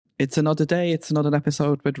It's another day. It's another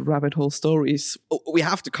episode with Rabbit Hole Stories. We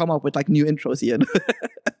have to come up with like new intros, Ian.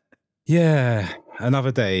 Yeah,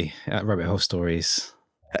 another day at Rabbit Hole Stories.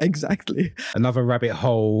 Exactly. Another rabbit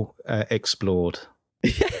hole explored.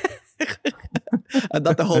 And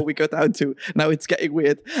not the hole we got down to. Now it's getting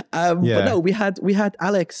weird. But no, we had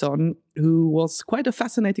Alex on, who was quite a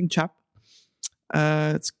fascinating chap.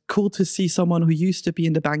 It's cool to see someone who used to be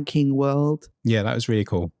in the banking world. Yeah, that was really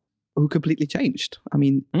cool. Who completely changed. I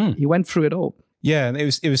mean, he went through it all. Yeah, and it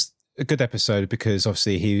was a good episode because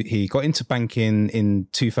obviously he got into banking in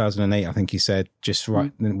 2008, I think he said, just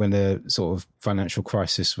right when the sort of financial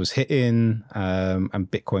crisis was hitting, and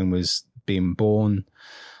Bitcoin was being born.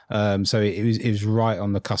 So it was right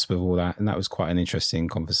on the cusp of all that, and that was quite an interesting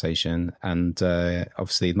conversation. And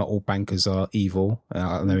obviously, not all bankers are evil.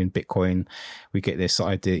 I know in Bitcoin, we get this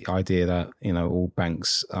idea that all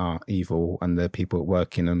banks are evil and the people that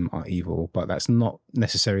work in them are evil, but that's not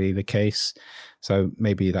necessarily the case. So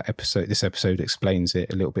maybe this episode explains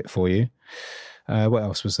it a little bit for you. What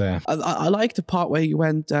else was there? I like the part where you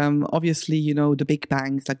went, obviously, the big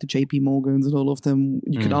banks like the JP Morgans and all of them,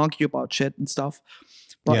 you can argue about shit and stuff.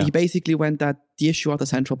 But he basically went that the issue are the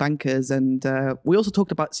central bankers. And we also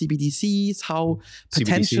talked about CBDCs, how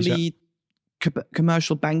potentially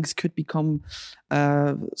commercial banks could become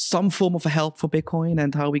some form of a help for Bitcoin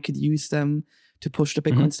and how we could use them to push the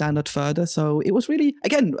Bitcoin standard further. So it was really,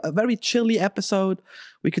 again, a very chilly episode.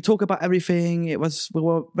 We could talk about everything. We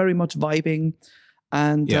were very much vibing,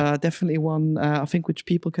 and definitely one I think which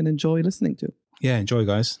people can enjoy listening to. Yeah, enjoy,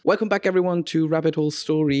 guys. Welcome back, everyone, to Rabbit Hole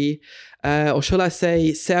Story. Or shall I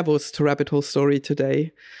say servus to Rabbit Hole Story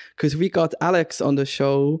today? Because we got Alex on the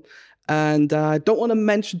show. And I don't want to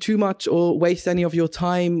mention too much or waste any of your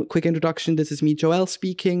time. Quick introduction. This is me, Joel,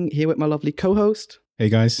 speaking, here with my lovely co-host. Hey,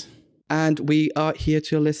 guys. And we are here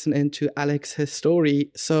to listen into Alex's story.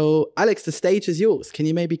 So, Alex, the stage is yours. Can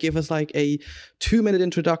you maybe give us like a 2-minute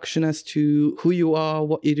introduction as to who you are,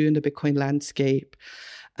 what you do in the Bitcoin landscape?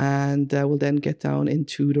 And we'll then get down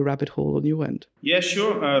into the rabbit hole on your end. Yeah,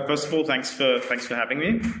 sure. First of all, thanks for having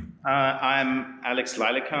me. I'm Alex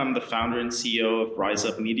Lielacher. I'm the founder and CEO of Rise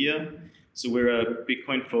Up Media. So we're a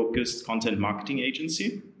Bitcoin-focused content marketing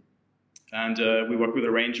agency. And we work with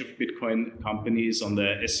a range of Bitcoin companies on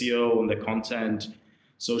their SEO, on their content,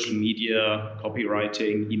 social media,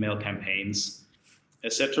 copywriting, email campaigns,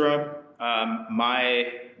 etc.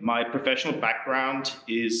 My professional background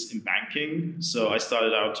is in banking. So I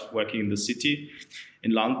started out working in the city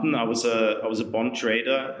in London. I was a bond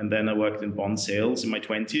trader, and then I worked in bond sales in my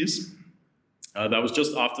 20s. That was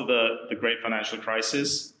just after the great financial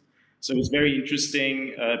crisis. So it was a very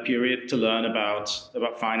interesting period to learn about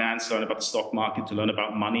finance, learn about the stock market, to learn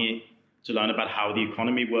about money, to learn about how the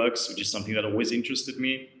economy works, which is something that always interested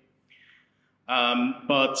me.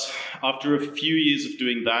 But after a few years of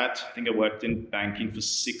doing that, I think I worked in banking for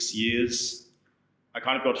 6 years. I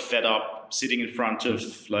kind of got fed up sitting in front of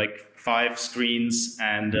like 5 screens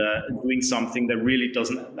and doing something that really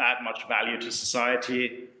doesn't add much value to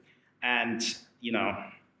society, and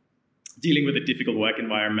dealing with a difficult work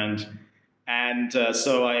environment. And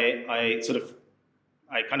so I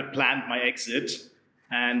kind of planned my exit,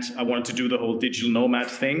 and I wanted to do the whole digital nomad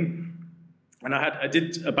thing. And I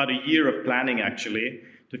did about a year of planning, actually,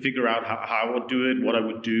 to figure out how I would do it, what I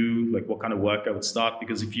would do, like what kind of work I would start.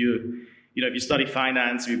 Because if you study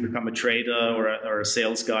finance, you become a trader or a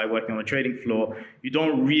sales guy working on a trading floor, you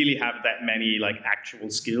don't really have that many like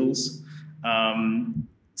actual skills.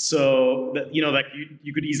 So that,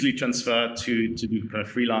 you could easily transfer to do kind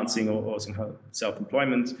of freelancing or some kind of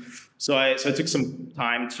self-employment. So I took some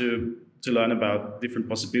time to learn about different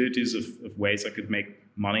possibilities of ways I could make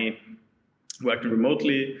money working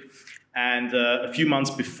remotely. And a few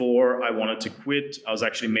months before I wanted to quit, I was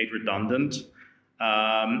actually made redundant,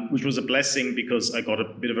 which was a blessing because I got a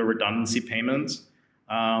bit of a redundancy payment,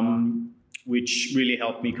 which really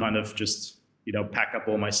helped me kind of just, pack up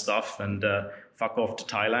all my stuff and fuck off to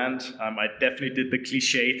Thailand. I definitely did the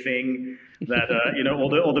cliche thing that,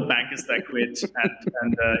 all the bankers that quit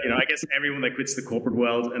and I guess everyone that quits the corporate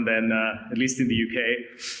world and then, at least in the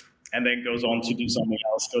UK, and then goes on to do something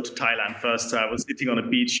else, go to Thailand first. I was sitting on a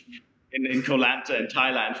beach in Koh Lanta in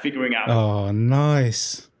Thailand, figuring out. Oh,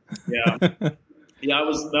 nice. Yeah. Yeah,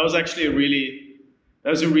 that was actually a really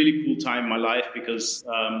cool time in my life because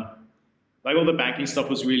like all the banking stuff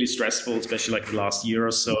was really stressful, especially like the last year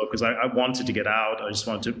or so, because I wanted to get out. I just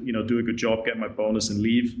wanted to, do a good job, get my bonus and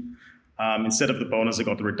leave. Instead of the bonus, I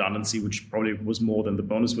got the redundancy, which probably was more than the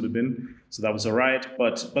bonus would have been. So that was all right.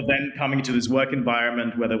 But then coming to this work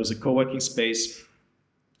environment where there was a co-working space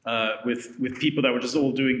with people that were just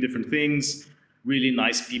all doing different things, really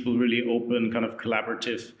nice people, really open, kind of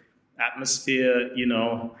collaborative atmosphere.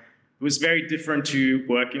 It was very different to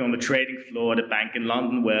working on the trading floor at a bank in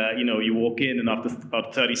London where, you walk in and after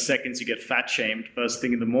about 30 seconds, you get fat shamed first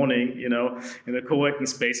thing in the morning, in the co-working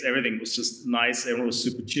space, everything was just nice. Everyone was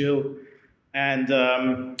super chill. And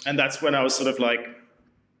that's when I was sort of like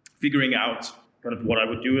figuring out kind of what I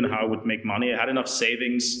would do and how I would make money. I had enough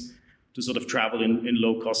savings to sort of travel in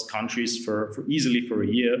low-cost countries for easily for a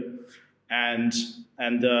year. And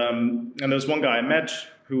there was one guy I met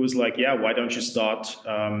who was like, yeah, why don't you start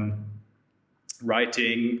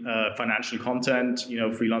writing financial content,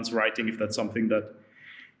 freelance writing, if that's something that,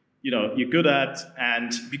 you're good at.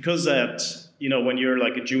 And because when you're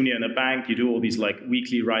like a junior in a bank, you do all these like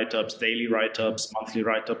weekly write-ups, daily write-ups, monthly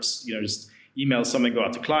write-ups, just email something, go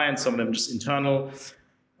out to clients, some of them just internal.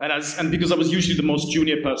 And because I was usually the most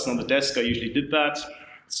junior person on the desk, I usually did that.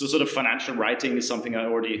 So sort of financial writing is something I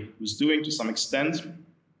already was doing to some extent.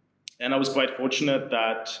 And I was quite fortunate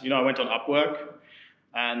that, I went on Upwork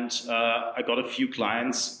and I got a few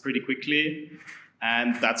clients pretty quickly.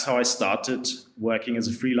 And that's how I started working as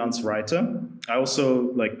a freelance writer. I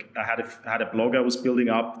also I had a blog I was building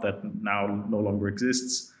up that now no longer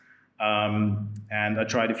exists. And I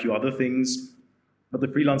tried a few other things, but the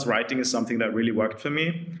freelance writing is something that really worked for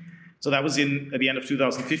me. So that was at the end of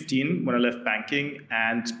 2015 when I left banking.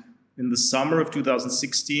 And in the summer of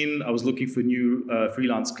 2016, I was looking for new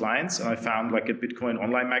freelance clients, and I found like a Bitcoin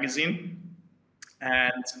online magazine.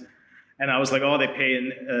 And I was like, oh, they pay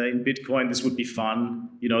in Bitcoin. This would be fun.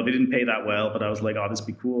 They didn't pay that well, but I was like, oh, this would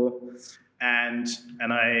be cool. And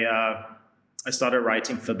I started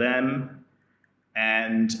writing for them.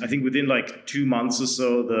 And I think within like 2 months or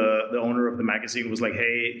so, the owner of the magazine was like,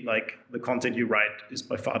 hey, like the content you write is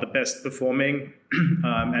by far the best performing.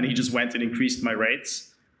 And he just went and increased my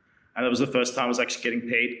rates. And that was the first time I was actually getting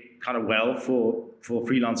paid kind of well for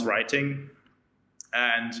freelance writing.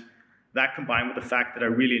 And that combined with the fact that I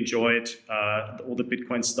really enjoyed all the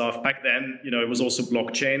Bitcoin stuff. Back then, it was also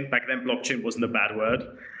blockchain. Back then, blockchain wasn't a bad word.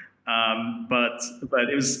 But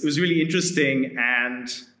it was really interesting. And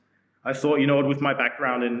I thought, with my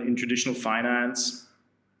background in traditional finance,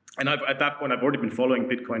 and at that point, I've already been following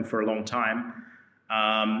Bitcoin for a long time.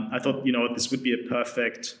 I thought, this would be a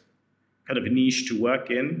perfect kind of niche to work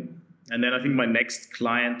in. And then I think my next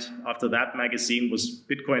client after that magazine was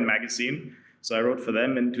Bitcoin Magazine. So I wrote for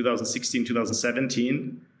them in 2016,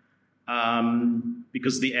 2017,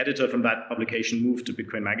 because the editor from that publication moved to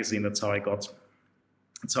Bitcoin Magazine. That's how I got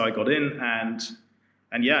in. And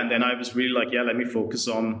then I was really like, yeah, let me focus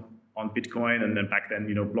on Bitcoin, and then back then,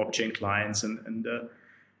 blockchain clients and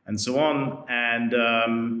so on. And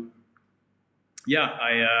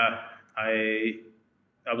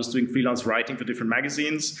I was doing freelance writing for different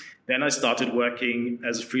magazines. Then I started working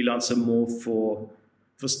as a freelancer more for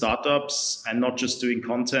startups, and not just doing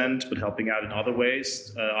content, but helping out in other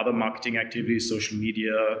ways, other marketing activities, social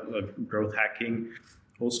media, growth hacking,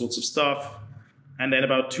 all sorts of stuff. And then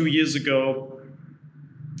about 2 years ago,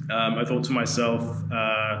 I thought to myself,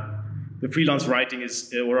 the freelance writing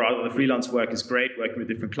the freelance work is great, working with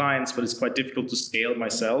different clients, but it's quite difficult to scale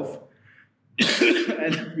myself.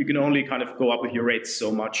 And you can only kind of go up with your rates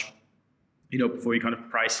so much, before you kind of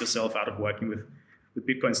price yourself out of working with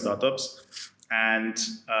Bitcoin startups. And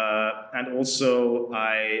also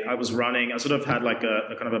I sort of had like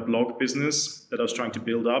a kind of a blog business that I was trying to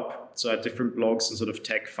build up. So I had different blogs and sort of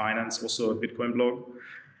tech, finance, also a Bitcoin blog.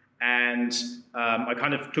 And I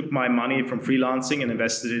kind of took my money from freelancing and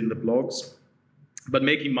invested it in the blogs. But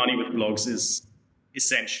making money with blogs is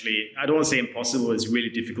essentially, I don't want to say impossible, it's really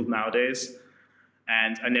difficult nowadays.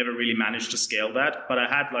 And I never really managed to scale that. But I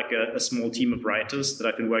had like a small team of writers that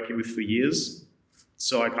I've been working with for years.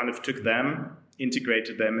 So I kind of took them,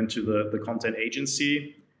 integrated them into the content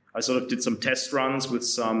agency. I sort of did some test runs with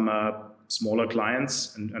some smaller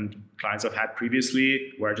clients and clients I've had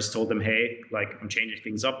previously, where I just told them, hey, like I'm changing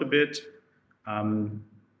things up a bit. And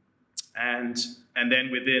then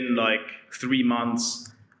within like 3 months,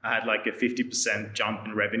 I had like a 50% jump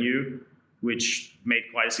in revenue, which made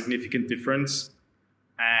quite a significant difference.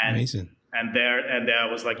 And, amazing. And there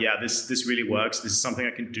I was like, yeah, this really works. This is something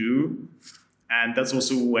I can do. And that's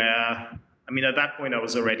also where, at that point I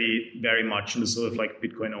was already very much in the sort of like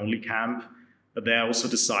Bitcoin only camp. But there I also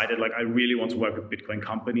decided like, I really want to work with Bitcoin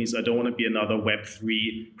companies. I don't want to be another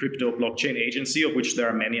Web3 crypto blockchain agency, of which there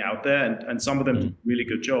are many out there. And some of them do a really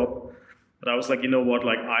good job. But I was like, you know what,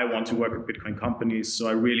 like I want to work with Bitcoin companies. So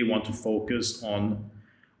I really want to focus on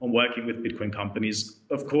working with Bitcoin companies.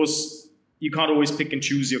 Of course, you can't always pick and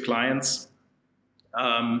choose your clients.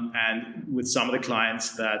 And with some of the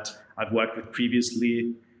clients that I've worked with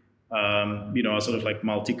previously, are sort of like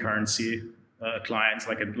multi-currency clients,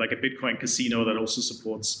 like a Bitcoin casino that also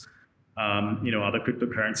supports other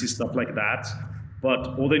cryptocurrency stuff like that.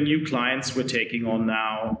 But all the new clients we're taking on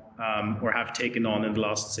now, or have taken on in the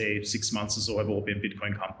last, say, 6 months or so, have all been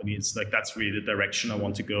Bitcoin companies. Like, that's really the direction I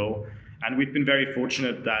want to go. And we've been very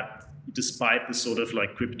fortunate that despite the sort of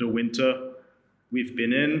like crypto winter we've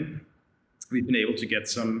been in, we've been able to get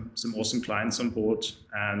some awesome clients on board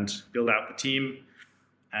and build out the team.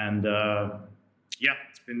 And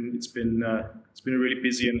it's been a really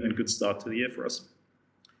busy and good start to the year for us.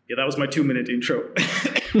 Yeah, that was my 2-minute intro.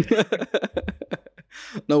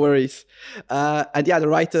 No worries. And yeah, the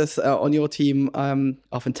writers on your team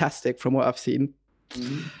are fantastic from what I've seen.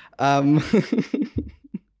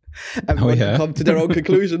 Everyone can come to their own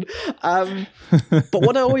conclusion. But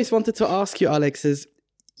what I always wanted to ask you, Alex, is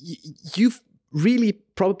you've really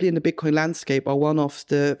probably in the Bitcoin landscape are one of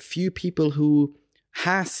the few people who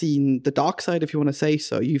has seen the dark side, if you want to say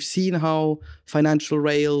so. You've seen how financial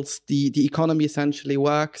rails, the economy essentially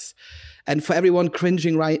works. And for everyone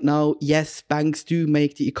cringing right now, yes, banks do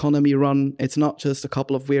make the economy run. It's not just a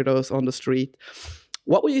couple of weirdos on the street.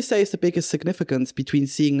 What would you say is the biggest significance between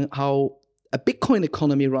seeing how a Bitcoin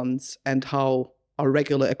economy runs and how a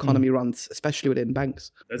regular economy runs, especially within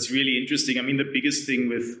banks? That's really interesting. I mean, the biggest thing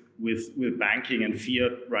with banking and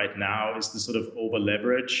fiat right now is the sort of over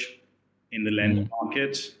leverage in the lending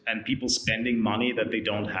market and people spending money that they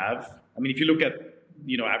don't have. I mean, if you look at,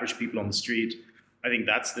 average people on the street, I think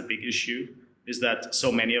that's the big issue, is that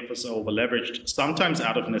so many of us are over leveraged, sometimes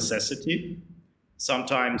out of necessity.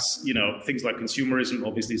 Sometimes, things like consumerism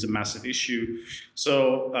obviously is a massive issue.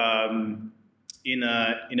 So in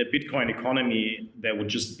a Bitcoin economy, there would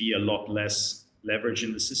just be a lot less leverage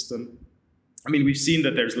in the system. I mean, we've seen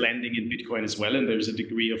that there's lending in Bitcoin as well, and there's a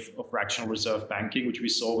degree of fractional reserve banking, which we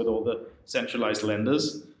saw with all the centralized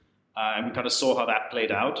lenders. And we kind of saw how that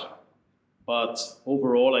played out. But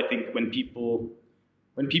overall, I think when people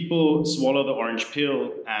swallow the orange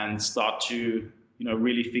pill and start to,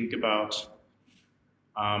 really think about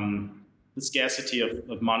the scarcity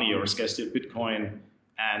of money or scarcity of Bitcoin,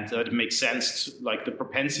 and that it makes sense, like the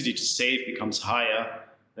propensity to save becomes higher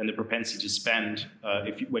than the propensity to spend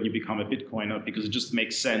when you become a Bitcoiner, because it just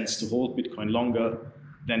makes sense to hold Bitcoin longer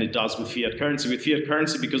than it does with fiat currency. With fiat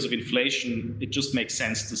currency, because of inflation, it just makes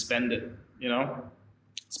sense to spend it,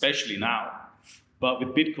 especially now. But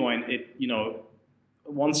with Bitcoin,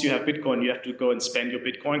 once you have Bitcoin, you have to go and spend your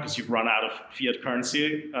Bitcoin because you've run out of fiat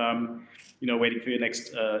currency. Waiting for your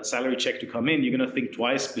next salary check to come in, you're going to think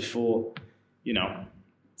twice before,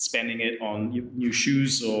 spending it on new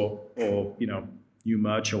shoes or new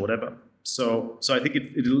merch or whatever. So I think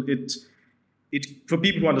it for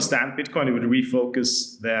people who understand Bitcoin, it would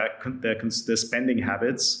refocus their spending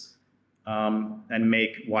habits and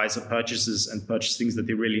make wiser purchases and purchase things that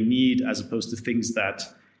they really need, as opposed to things that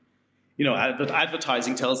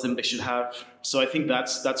advertising tells them they should have. So I think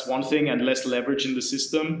that's one thing, and less leverage in the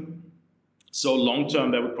system. So long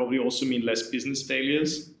term, that would probably also mean less business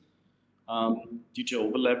failures due to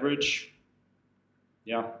over leverage.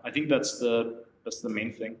 Yeah, I think that's the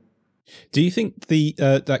main thing. Do you think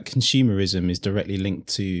that consumerism is directly linked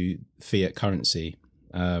to fiat currency?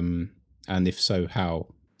 And if so, how?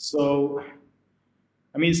 So,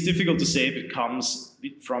 I mean, it's difficult to say if it comes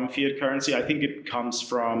from fiat currency. I think it comes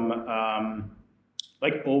from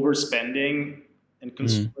like overspending, and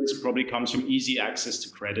consumerism probably comes from easy access to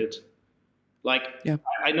credit. Like, yeah.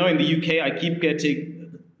 I know in the UK, I keep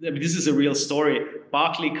getting, this is a real story.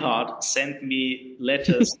 Barclaycard sent me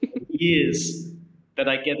letters for years that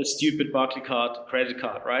I get a stupid Barclaycard credit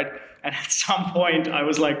card, right? And at some point I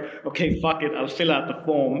was like, okay, fuck it, I'll fill out the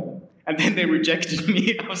form. And then they rejected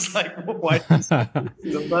me. I was like, why?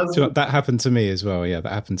 That happened to me as well. Yeah,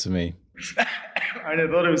 that happened to me. And I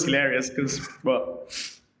thought it was hilarious because,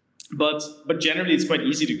 but generally it's quite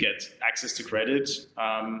easy to get access to credit.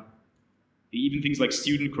 Even things like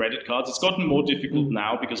student credit cards, it's gotten more difficult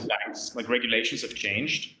now because banks, like regulations have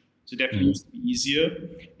changed. So definitely used to be easier.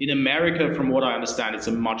 In America, from what I understand, it's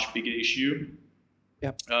a much bigger issue.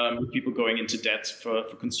 Yep. With people going into debt for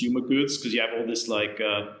consumer goods, because you have all this like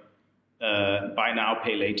buy now,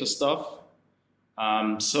 pay later stuff.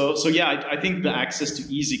 So yeah, I think the access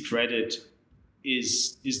to easy credit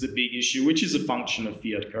is the big issue, which is a function of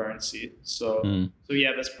fiat currency. So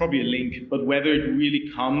yeah, there's probably a link, but whether it really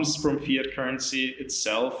comes from fiat currency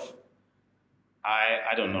itself,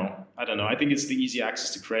 I don't know. I think it's the easy access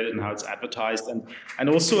to credit and how it's advertised, and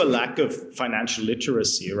also a lack of financial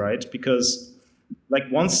literacy, right? Because like I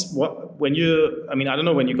don't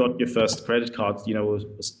know when you got your first credit card, it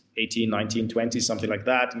was 18, 19, 20, something like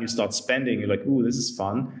that, and you start spending, you're like, ooh, this is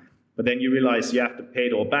fun. but then you realize you have to pay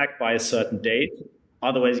it all back by a certain date.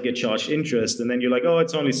 Otherwise, you get charged interest, and then you're like, oh,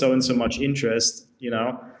 it's only so and so much interest,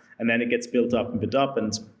 and then it gets built up and built up.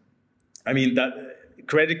 And I mean, that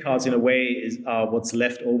credit cards in a way are what's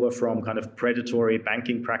left over from kind of predatory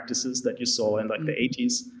banking practices that you saw in like the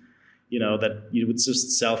 80s, that you would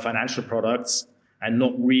just sell financial products and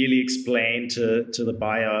not really explain to the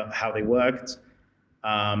buyer how they worked.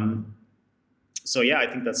 So yeah, I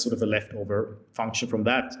think that's sort of a leftover function from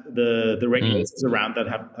that. The regulations around that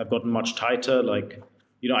have gotten much tighter. Like,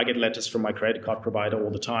 I get letters from my credit card provider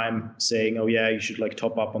all the time saying, oh yeah, you should like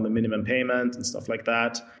top up on the minimum payment and stuff like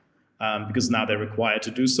that, because now they're required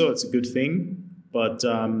to do so. It's a good thing. But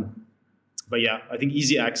yeah, I think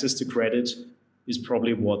easy access to credit is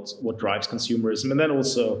probably what drives consumerism, and then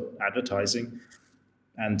also advertising.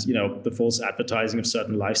 And, the false advertising of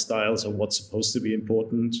certain lifestyles or what's supposed to be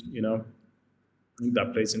important, I think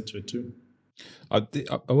that plays into it too. I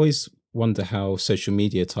always wonder how social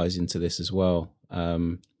media ties into this as well,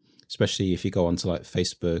 especially if you go onto like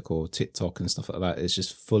Facebook or TikTok and stuff like that. It's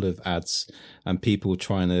just full of ads and people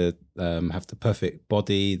trying to have the perfect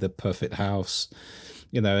body, the perfect house,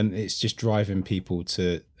 and it's just driving people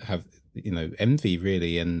to have, envy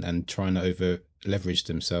really, and trying to over leverage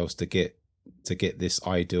themselves to get this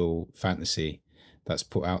ideal fantasy that's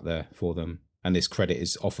put out there for them, and this credit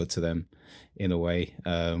is offered to them in a way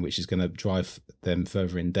which is going to drive them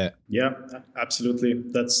further in debt. Yeah, absolutely.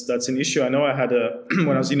 That's an issue. I know I had when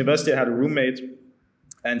I was at university, I had a roommate,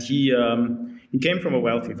 and he came from a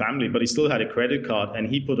wealthy family, but he still had a credit card, and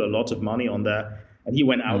he put a lot of money on there, and he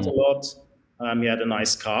went out a lot. He had a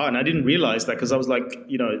nice car, and I didn't realize that because I was like,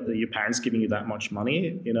 your parents giving you that much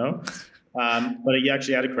money, but he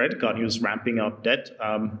actually had a credit card. He was ramping up debt.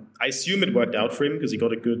 I assume it worked out for him because he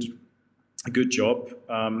got a good job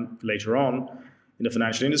later on in the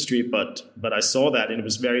financial industry. But I saw that, and it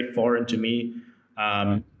was very foreign to me.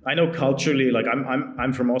 I know culturally, like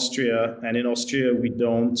I'm from Austria, and in Austria we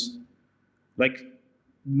don't, like,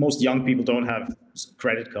 most young people don't have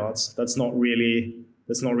credit cards. That's not really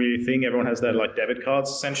a thing. Everyone has their like debit cards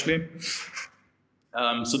essentially.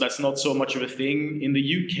 So that's not so much of a thing. In the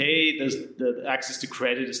UK, there's the access to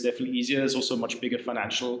credit is definitely easier. There's also a much bigger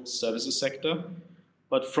financial services sector.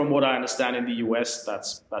 But from what I understand in the US,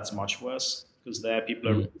 that's much worse, because there people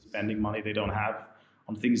are really spending money they don't have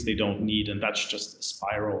on things they don't need. And that's just a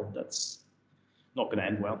spiral that's not going to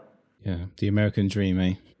end well. Yeah, the American dream,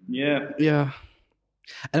 eh? Yeah. Yeah.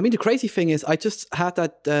 And I mean, the crazy thing is, I just had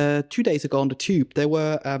that 2 days ago on the tube. There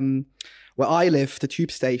were, where I live, the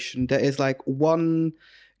tube station, there is like one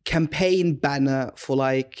campaign banner for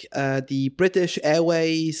like the British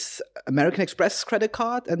Airways American Express credit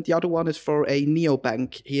card, and the other one is for a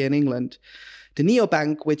neobank here in England. The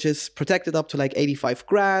neobank, which is protected up to like 85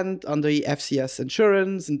 grand under the FCS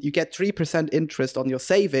insurance, and you get 3% interest on your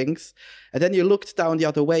savings. And then you looked down the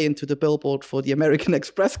other way into the billboard for the American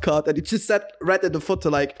Express card, and it just said, read in the footer,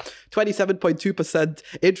 like 27.2%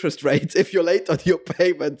 interest rate if you're late on your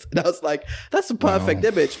payment. And I was like, that's a perfect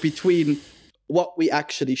image between what we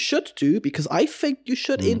actually should do, because I think you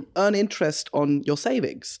should earn interest on your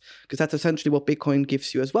savings, because that's essentially what Bitcoin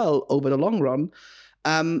gives you as well over the long run.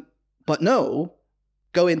 But no,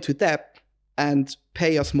 go into debt and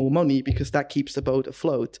pay us more money, because that keeps the boat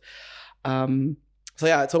afloat. So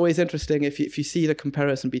yeah, it's always interesting if you see the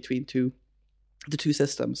comparison between the two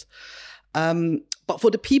systems. But for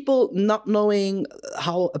the people not knowing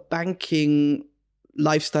how a banking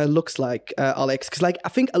lifestyle looks like, Alex, because like I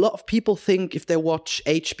think a lot of people think if they watch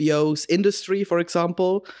HBO's Industry, for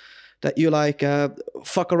example, that you like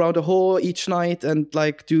fuck around a whore each night and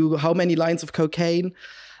like do how many lines of cocaine.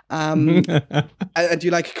 And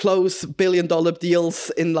you like close $1 billion deals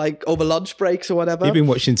in like over lunch breaks or whatever. You've been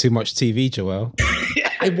watching too much TV, Joel.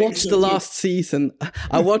 I watched the last season.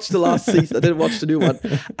 I didn't watch the new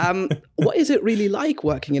one. What is it really like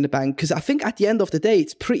working in a bank? Because I think at the end of the day,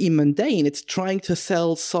 it's pretty mundane. It's trying to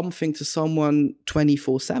sell something to someone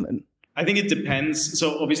 24/7. I think it depends.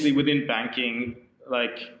 So obviously within banking,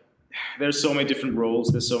 like there's so many different roles.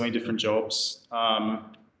 There's so many different jobs.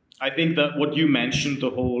 I think that what you mentioned,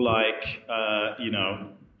 the whole like,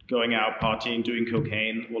 going out, partying, doing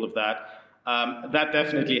cocaine, all of that, that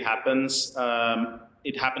definitely happens.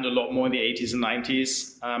 It happened a lot more in the 80s and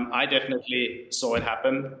 90s. I definitely saw it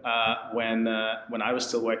happen when I was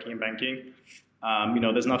still working in banking.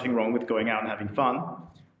 There's nothing wrong with going out and having fun.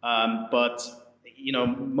 But,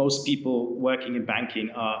 most people working in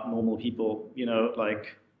banking are normal people,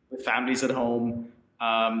 like with families at home.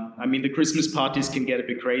 The Christmas parties can get a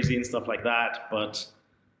bit crazy and stuff like that, but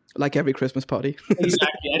Like every Christmas party.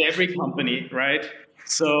 Exactly, at every company, right?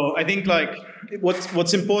 So I think like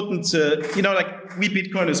what's important to, like we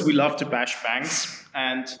Bitcoiners, we love to bash banks,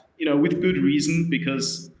 and, with good reason,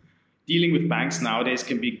 because dealing with banks nowadays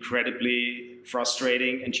can be incredibly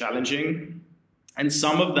frustrating and challenging. And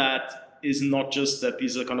some of that is not just that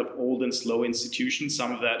these are kind of old and slow institutions.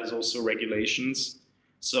 Some of that is also regulations.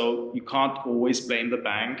 So you can't always blame the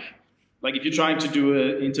bank. Like if you're trying to do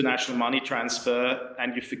an international money transfer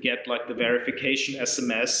and you forget like the verification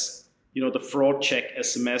SMS, the fraud check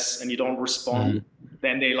SMS, and you don't respond,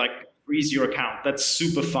 then they like freeze your account. That's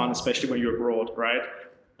super fun, especially when you're abroad, right?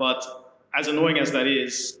 But as annoying as that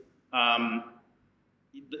is,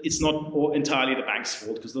 it's not entirely the bank's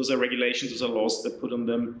fault, because those are regulations, those are laws that put on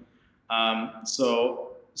them.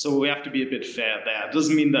 So we have to be a bit fair there. It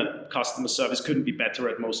doesn't mean that customer service couldn't be better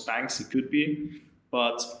at most banks. It could be,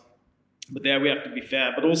 but there we have to be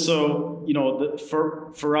fair. But also,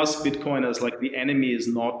 for us Bitcoiners, like the enemy is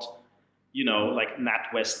not, like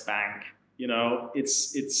NatWest Bank,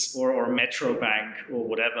 it's or Metro Bank or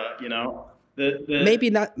whatever,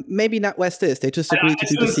 maybe NatWest is. They just agreed to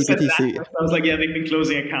do the CBDC. I was like, yeah, they've been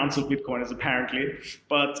closing accounts with Bitcoiners apparently,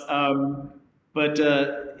 but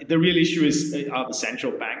the real issue are the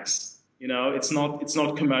central banks. It's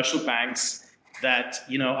not commercial banks that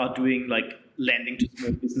are doing like lending to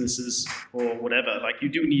small businesses or whatever. Like you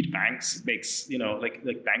do need banks. It makes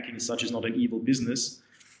like banking as such is not an evil business,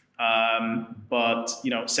 but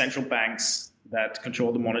central banks that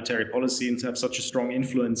control the monetary policy and have such a strong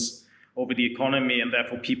influence over the economy and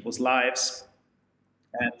therefore people's lives,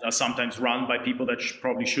 and are sometimes run by people that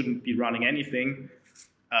probably shouldn't be running anything.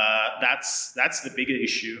 That's the bigger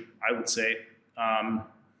issue, I would say.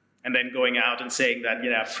 And then going out and saying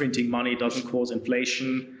that printing money doesn't cause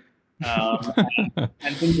inflation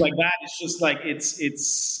and things like that. It's just like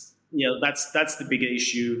it's that's the bigger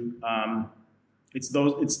issue. It's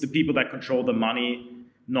the people that control the money,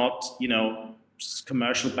 not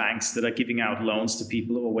commercial banks that are giving out loans to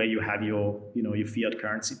people, or where you have your your fiat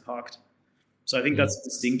currency parked. So I think that's a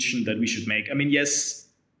distinction that we should make. I mean, yes,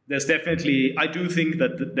 there's definitely, I do think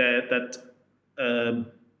that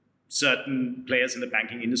certain players in the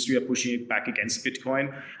banking industry are pushing it back against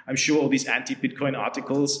Bitcoin. I'm sure all these anti-Bitcoin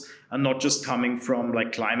articles are not just coming from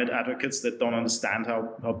like climate advocates that don't understand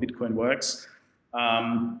how Bitcoin works,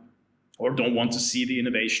 or don't want to see the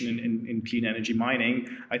innovation in clean energy mining.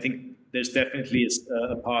 I think there's definitely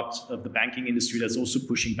a part of the banking industry that's also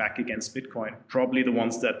pushing back against Bitcoin, probably the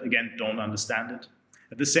ones that, again, don't understand it.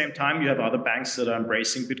 At the same time, you have other banks that are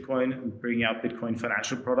embracing Bitcoin and bringing out Bitcoin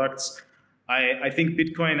financial products. I think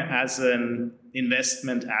Bitcoin as an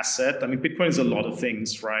investment asset, I mean, Bitcoin is a lot of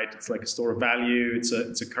things, right? It's like a store of value, it's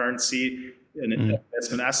a currency, an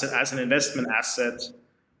investment asset. As an investment asset,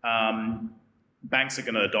 banks are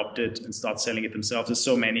going to adopt it and start selling it themselves. There's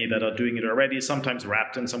so many that are doing it already, sometimes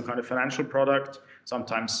wrapped in some kind of financial product,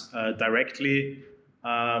 sometimes directly.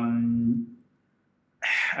 I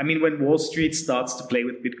mean, when Wall Street starts to play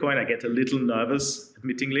with Bitcoin, I get a little nervous,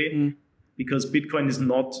 admittingly, because Bitcoin is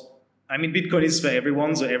not, I mean, Bitcoin is for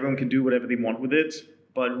everyone, so everyone can do whatever they want with it.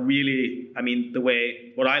 But really, I mean,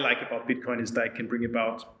 what I like about Bitcoin is that it can bring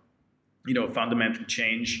about, fundamental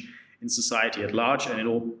change in society at large and in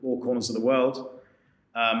all corners of the world.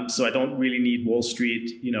 So I don't really need Wall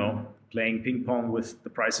Street, playing ping pong with the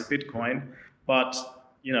price of Bitcoin. But,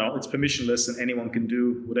 it's permissionless and anyone can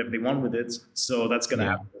do whatever they want with it. So that's going to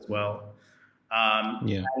happen as well.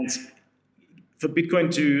 And for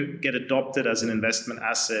Bitcoin to get adopted as an investment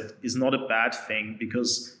asset is not a bad thing,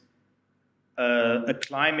 because a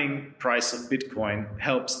climbing price of Bitcoin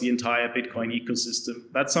helps the entire Bitcoin ecosystem.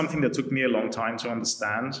 That's something that took me a long time to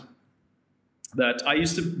understand. That I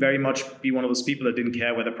used to very much be one of those people that didn't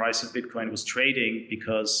care where the price of Bitcoin was trading,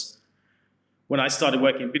 because when I started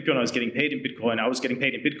working in Bitcoin, I was getting paid in Bitcoin. I was getting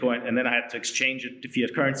paid in Bitcoin, and then I had to exchange it to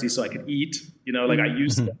fiat currency so I could eat. I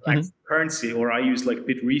used currency, or I used like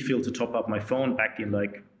Bitrefill to top up my phone back in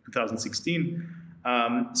like 2016.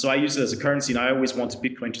 So I used it as a currency, and I always wanted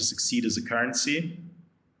Bitcoin to succeed as a currency.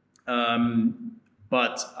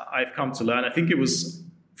 But I've come to learn, I think it was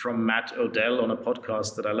from Matt Odell on a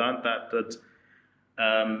podcast that I learned that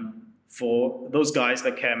for those guys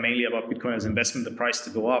that care mainly about Bitcoin as investment, the price to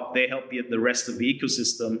go up, they help the rest of the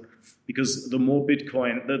ecosystem, because the more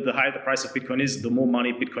Bitcoin, the higher the price of Bitcoin is, the more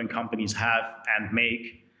money Bitcoin companies have and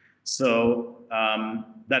make. So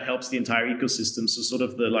that helps the entire ecosystem. So sort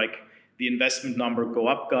of the investment number go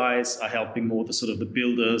up guys are helping more the sort of the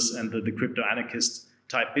builders and the crypto anarchist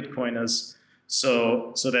type Bitcoiners.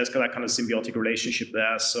 So there's that kind of symbiotic relationship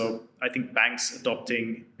there. So I think banks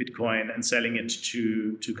adopting Bitcoin and selling it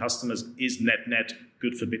to customers is net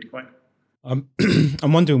good for Bitcoin.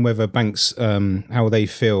 I'm wondering whether banks, how they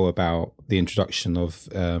feel about the introduction of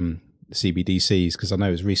CBDCs, because I know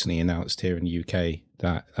it was recently announced here in the UK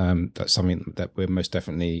that that's something that we're most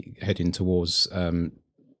definitely heading towards.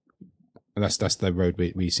 That's the road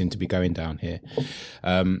we seem to be going down here.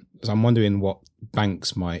 So I'm wondering what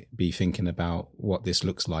banks might be thinking about what this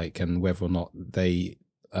looks like and whether or not they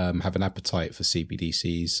have an appetite for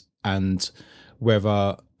CBDCs and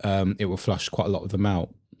whether it will flush quite a lot of them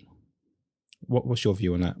out. What's your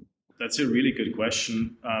view on that? That's a really good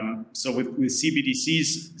question. So with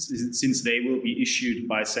CBDCs, since they will be issued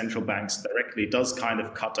by central banks directly, it does kind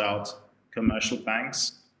of cut out commercial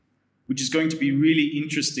banks, which is going to be really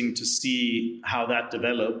interesting to see how that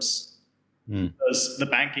develops. Because the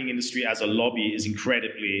banking industry as a lobby is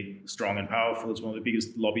incredibly strong and powerful. It's one of the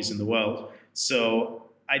biggest lobbies in the world. So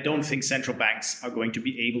I don't think central banks are going to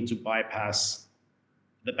be able to bypass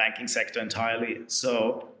the banking sector entirely.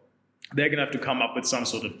 So they're going to have to come up with some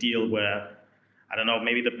sort of deal where, I don't know,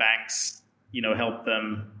 maybe the banks, help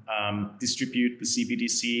them distribute the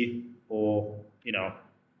CBDC, or,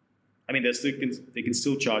 I mean, they can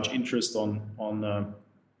still charge interest on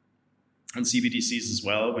CBDCs as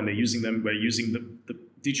well when they're using them. We're using the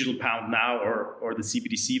digital pound now, or the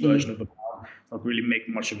CBDC version of the pound. Not really make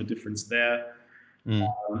much of a difference there.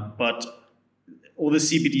 But all the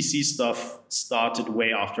CBDC stuff started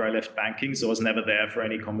way after I left banking, so I was never there for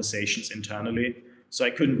any conversations internally. So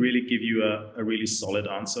I couldn't really give you a really solid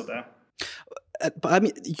answer there. But I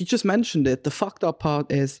mean, you just mentioned it. The fucked up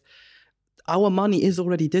part is our money is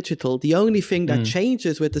already digital. The only thing that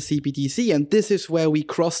changes with the CBDC, and this is where we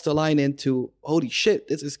cross the line into, holy shit,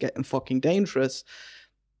 this is getting fucking dangerous.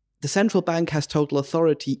 The central bank has total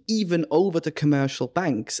authority even over the commercial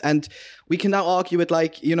banks. And we can now argue it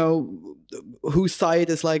whose side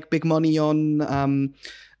is big money on,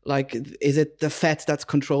 is it the Fed that's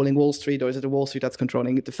controlling Wall Street, or is it the Wall Street that's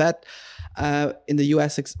controlling the Fed in the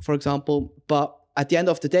US, for example? But at the end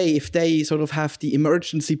of the day, if they sort of have the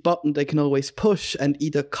emergency button, they can always push and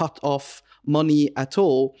either cut off money at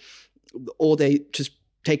all, or they just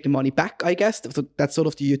take the money back, I guess. That's sort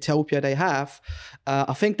of the utopia they have.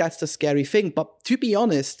 I think that's the scary thing. But to be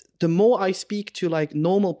honest, the more I speak to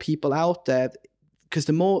normal people out there, because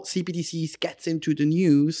the more CBDCs gets into the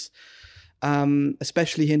news,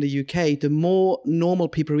 especially here in the UK, the more normal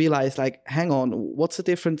people realize, hang on, what's the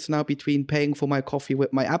difference now between paying for my coffee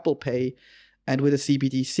with my Apple Pay and with a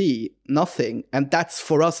CBDC? Nothing. And that's,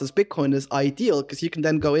 for us as Bitcoiners, ideal, because you can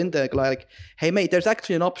then go in there hey mate, there's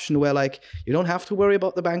actually an option where you don't have to worry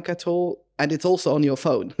about the bank at all, and it's also on your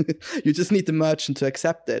phone. You just need the merchant to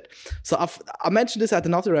accept it. So I mentioned this at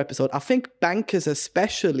another episode. I think bankers,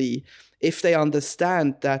 especially if they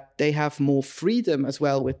understand that they have more freedom as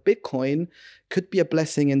well with Bitcoin, could be a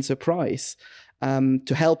blessing in surprise.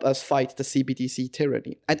 To help us fight the CBDC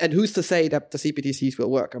tyranny. And who's to say that the CBDCs will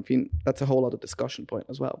work? I mean, that's a whole other discussion point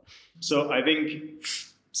as well. So I think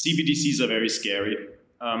CBDCs are very scary.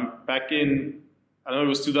 Back in, I don't know, it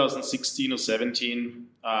was 2016 or 17,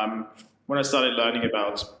 when I started learning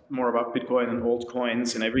more about Bitcoin and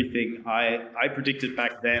altcoins and everything, I predicted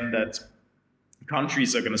back then that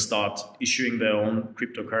countries are going to start issuing their own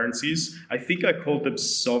cryptocurrencies. I think I called them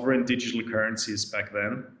sovereign digital currencies back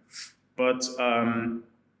then. But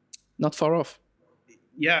not far off.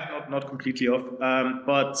 Yeah, not completely off.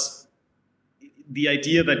 But the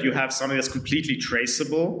idea that you have something that's completely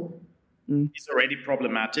traceable is already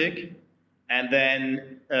problematic. And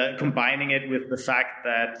then combining it with the fact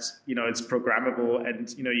that it's programmable, and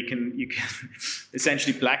you can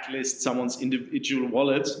essentially blacklist someone's individual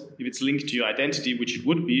wallet if it's linked to your identity, which it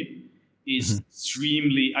would be, is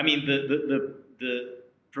extremely. I mean, the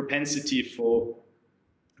propensity for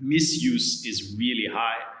misuse is really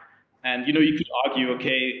high. And you could argue,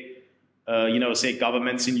 okay, say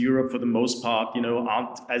governments in Europe for the most part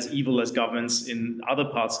aren't as evil as governments in other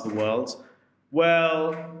parts of the world.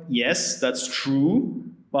 Well, yes, that's true,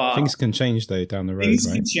 but things can change though down the road. Things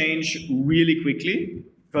can change really quickly.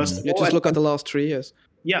 First of all, just look at the last 3 years.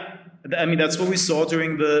 Yeah, I mean, that's what we saw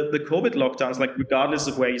during the COVID lockdowns. Regardless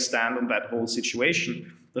of where you stand on that whole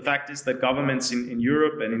situation, the fact is that governments in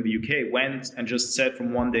Europe and in the UK went and just said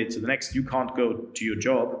from one day to the next, you can't go to your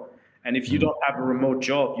job. And if you don't have a remote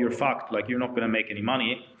job, you're fucked. You're not going to make any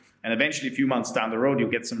money. And eventually, a few months down the road, you'll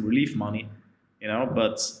get some relief money.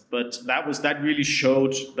 But that really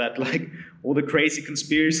showed that all the crazy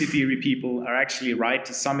conspiracy theory people are actually right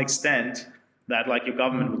to some extent, that your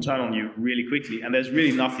government will turn on you really quickly, and there's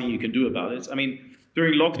really nothing you can do about it. I mean,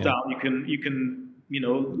 during lockdown, you can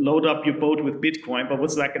load up your boat with Bitcoin, but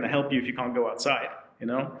what's that going to help you if you can't go outside?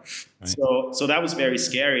 Right. So that was very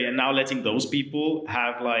scary. And now letting those people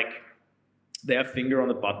have like their finger on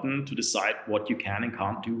the button to decide what you can and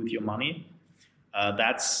can't do with your money,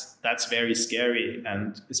 that's very scary.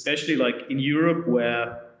 And especially like in Europe,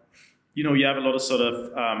 where you have a lot of sort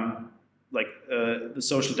of the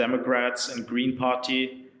Social Democrats and Green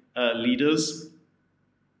Party leaders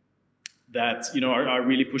that are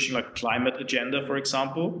really pushing like a climate agenda, for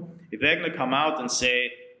example. If they're going to come out and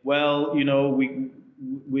say, well,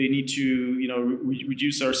 we need to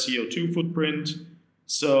reduce our CO2 footprint,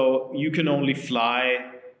 so you can only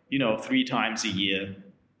fly 3 times a year,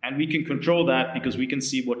 and we can control that because we can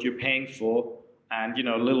see what you're paying for, and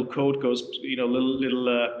a little code goes,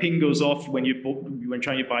 little ping goes off when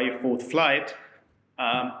trying to buy your 4th flight,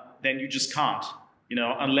 then you just can't,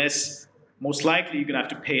 unless most likely you're going to have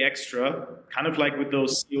to pay extra, kind of like with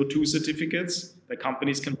those CO2 certificates that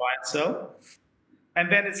companies can buy and sell.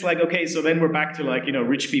 And then it's like, okay, so then we're back to like,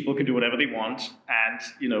 rich people can do whatever they want,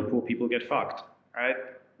 and poor people get fucked, right?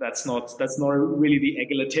 That's not really the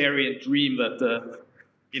egalitarian dream that the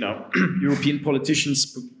European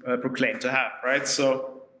politicians proclaim to have, right?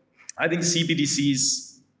 So I think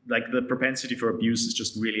CBDCs, like the propensity for abuse is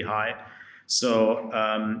just really high. So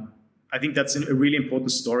I think that's a really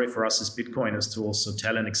important story for us as Bitcoiners to also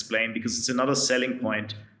tell and explain, because it's another selling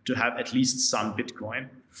point to have at least some Bitcoin.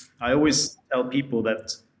 I always tell people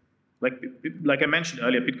that, like I mentioned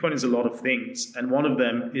earlier, Bitcoin is a lot of things. And one of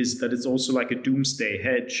them is that it's also like a doomsday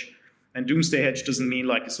hedge. And doomsday hedge doesn't mean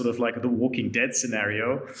like a sort of like the Walking Dead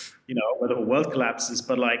scenario, where the whole world collapses.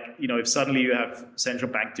 But like, if suddenly you have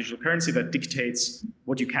central bank digital currency that dictates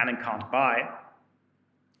what you can and can't buy,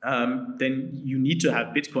 then you need to have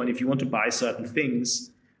Bitcoin if you want to buy certain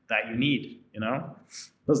things that you need, It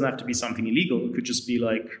doesn't have to be something illegal. It could just be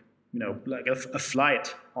like, like a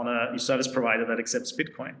flight on a service provider that accepts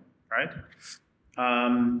Bitcoin, right?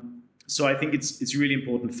 So I think it's really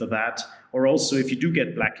important for that. Or also, if you do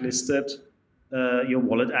get blacklisted, your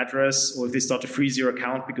wallet address, or if they start to freeze your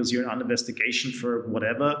account because you're under investigation for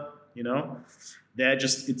whatever,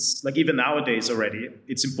 it's like, even nowadays already,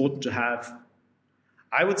 it's important to have,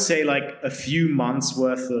 I would say, like a few months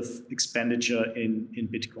worth of expenditure in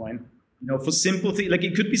Bitcoin. For simple things, like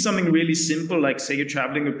it could be something really simple, like say you're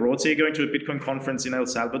traveling abroad, say you're going to a Bitcoin conference in El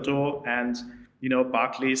Salvador, and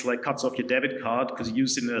Barclays like cuts off your debit card because you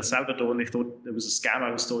used it in El Salvador and they thought there was a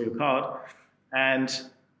scammer who stole your card, and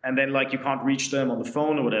then like you can't reach them on the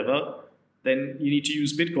phone or whatever, then you need to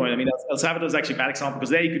use Bitcoin. I mean, El Salvador is actually a bad example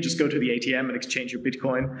because there you could just go to the ATM and exchange your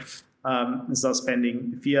Bitcoin and start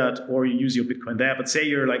spending fiat, or you use your Bitcoin there. But say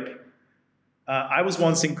you're like, I was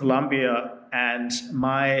once in Colombia and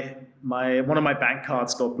one of my bank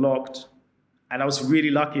cards got blocked. And I was really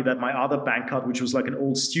lucky that my other bank card, which was like an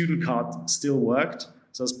old student card, still worked.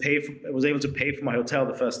 So I was able to pay for my hotel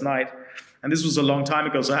the first night. And this was a long time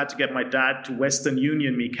ago, so I had to get my dad to Western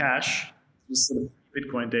Union me cash. It was sort of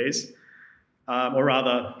Bitcoin days. Or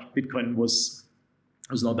rather, Bitcoin was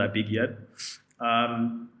not that big yet.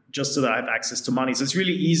 Just so that I have access to money. So it's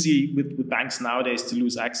really easy with banks nowadays to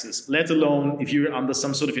lose access, let alone if you're under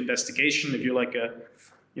some sort of investigation, if you're like a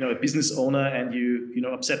business owner and you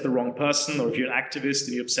upset the wrong person, or if you're an activist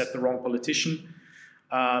and you upset the wrong politician,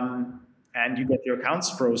 and you get your accounts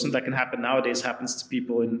frozen. That can happen nowadays. Happens to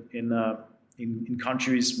people in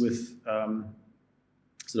countries with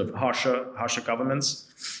sort of harsher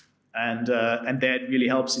governments, and that really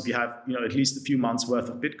helps if you have at least a few months worth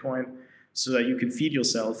of Bitcoin, so that you can feed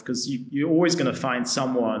yourself, because you're always going to find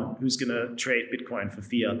someone who's going to trade Bitcoin for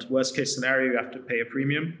fiat. Worst case scenario, you have to pay a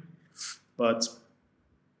premium, but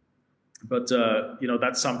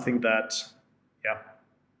that's something that,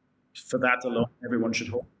 for that alone, everyone should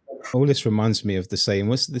hold. All this reminds me of the saying.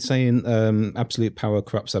 What's the saying? Absolute power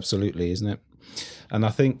corrupts absolutely, isn't it? And I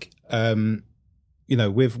think, with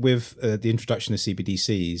the introduction of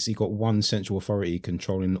CBDCs, you got one central authority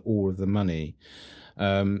controlling all of the money.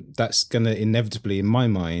 That's going to inevitably, in my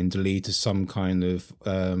mind, lead to some kind of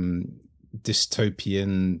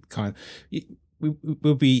dystopian kind.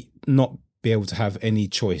 We'll not be able to have any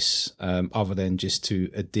choice other than just to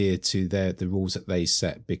adhere to the rules that they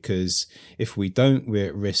set, because if we don't, we're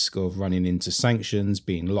at risk of running into sanctions,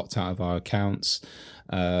 being locked out of our accounts,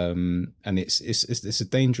 and it's a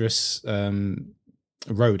dangerous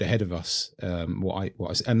road ahead of us.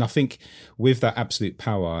 And I think with that absolute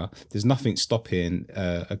power, there's nothing stopping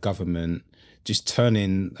a government just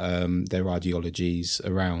turning their ideologies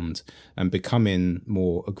around and becoming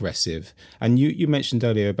more aggressive. And you mentioned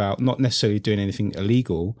earlier about not necessarily doing anything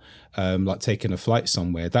illegal, like taking a flight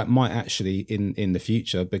somewhere. That might actually in the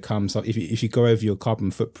future become, so if you go over your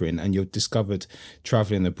carbon footprint and you're discovered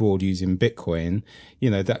traveling abroad using Bitcoin,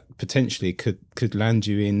 that potentially could land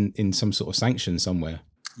you in some sort of sanction somewhere.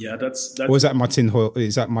 Yeah, that's. Or is that my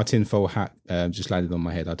tinfoil hat just landed on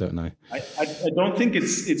my head? I don't know. I don't think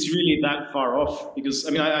it's really that far off, because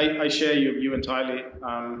I share your view entirely,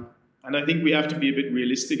 and I think we have to be a bit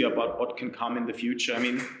realistic about what can come in the future.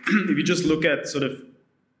 If you just look at sort of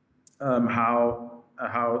how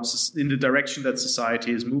in the direction that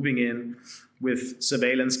society is moving in, with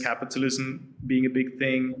surveillance capitalism being a big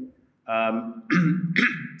thing,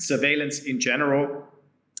 surveillance in general.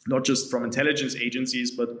 Not just from intelligence agencies,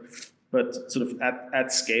 but sort of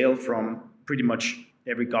at scale from pretty much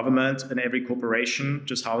every government and every corporation,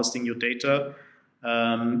 just harvesting your data.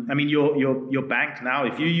 Your bank now,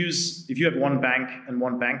 if you have one bank and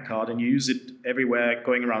one bank card and you use it everywhere,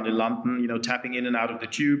 going around in London, tapping in and out of the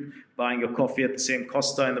tube, buying your coffee at the same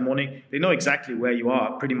Costa in the morning, they know exactly where you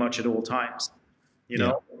are pretty much at all times,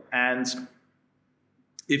 know. And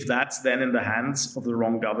if that's then in the hands of the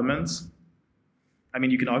wrong governments,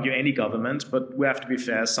 you can argue any government, but we have to be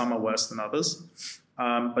fair, some are worse than others.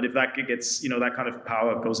 But if that gets, that kind of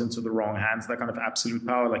power goes into the wrong hands, that kind of absolute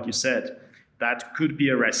power, like you said, that could be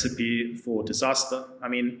a recipe for disaster.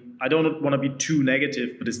 I don't want to be too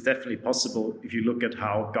negative, but it's definitely possible if you look at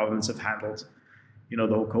how governments have handled, the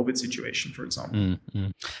whole COVID situation, for example.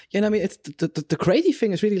 Mm-hmm. Yeah, it's the crazy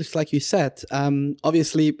thing is really just like you said.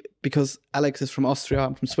 Obviously, because Alex is from Austria,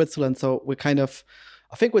 I'm from Switzerland, so we're kind of,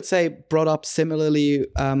 I think would say, brought up similarly,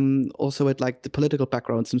 also with like the political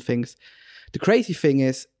backgrounds and things. The crazy thing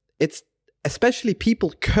is, it's especially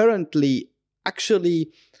people currently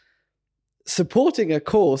actually supporting a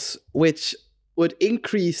cause which would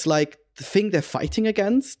increase like the thing they're fighting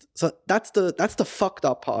against. So that's the fucked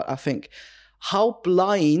up part, I think. How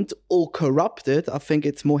blind or corrupted, I think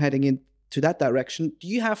it's more heading into that direction, do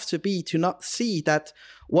you have to be to not see that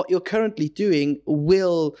what you're currently doing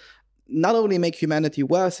will not only make humanity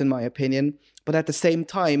worse, in my opinion, but at the same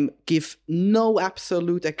time give no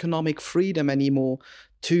absolute economic freedom anymore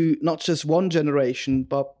to not just one generation,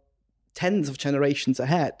 but tens of generations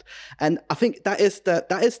ahead. And I think that is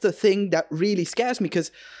the thing that really scares me,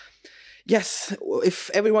 because yes, if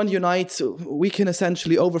everyone unites, we can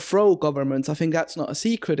essentially overthrow governments. I think that's not a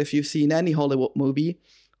secret if you've seen any Hollywood movie.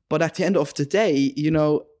 But at the end of the day,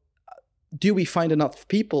 do we find enough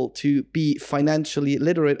people to be financially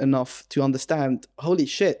literate enough to understand, holy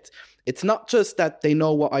shit, it's not just that they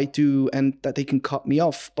know what I do and that they can cut me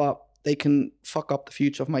off, but they can fuck up the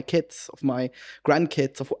future of my kids, of my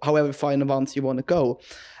grandkids, of however far in advance you want to go.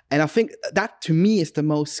 And I think that, to me, is the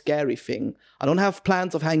most scary thing. I don't have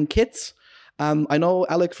plans of having kids. I know,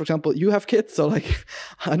 Alex, for example, you have kids. So, like,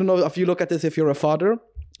 I don't know if you look at this if you're a father.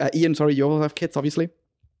 Ian, sorry, you all have kids, obviously.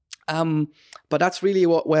 But that's really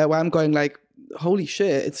where I'm going, like, holy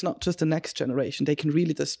shit, it's not just the next generation. They can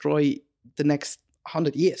really destroy the next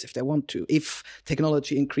 100 years if they want to, if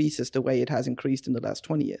technology increases the way it has increased in the last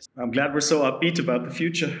 20 years. I'm glad we're so upbeat about the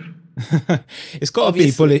future. It's got to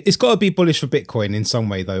be bullish. It's got to be bullish for Bitcoin in some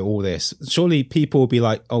way, though. All this, surely people will be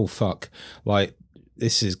like, "Oh fuck!" Like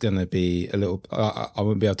this is going to be a little. I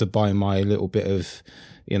won't be able to buy my little bit of,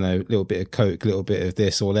 little bit of Coke, little bit of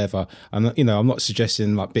this or whatever. I'm not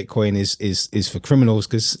suggesting like Bitcoin is for criminals,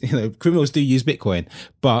 because criminals do use Bitcoin,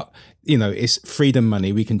 but it's freedom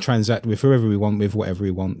money. We can transact with whoever we want, with whatever we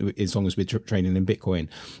want, as long as we're trading in Bitcoin.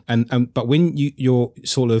 But when you're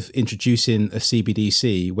sort of introducing a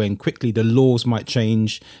CBDC, when quickly the laws might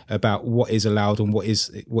change about what is allowed and what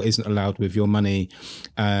isn't allowed with your money,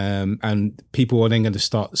 and people are then going to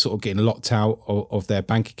start sort of getting locked out of their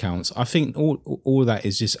bank accounts. I think all of that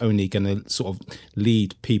is just only going to sort of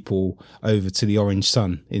lead people over to the orange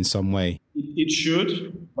sun in some way. It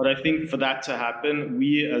should, but I think for that to happen,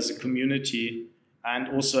 we as a community and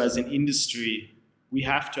also as an industry, we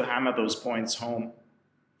have to hammer those points home,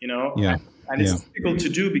 Yeah. And it's difficult to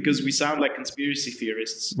do because we sound like conspiracy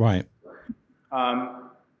theorists. Right.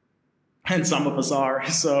 And some of us are.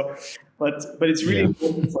 So, but it's really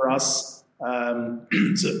important for us,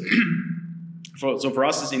 for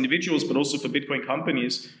us as individuals, but also for Bitcoin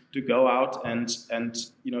companies to go out and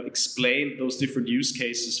explain those different use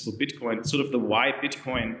cases for Bitcoin. Sort of the why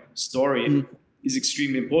Bitcoin story is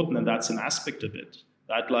extremely important, and that's an aspect of it.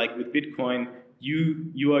 That, like, with Bitcoin,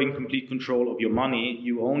 you are in complete control of your money.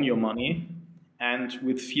 You own your money, and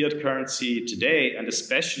with fiat currency today, and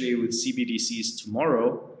especially with CBDCs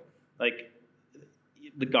tomorrow, like,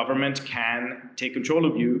 the government can take control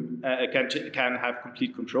of you, can have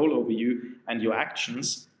complete control over you and your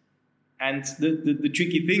actions. And the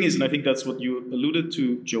tricky thing is, and I think that's what you alluded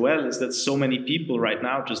to, Joel, is that so many people right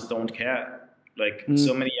now just don't care. Like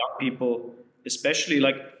so many young people, especially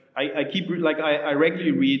like I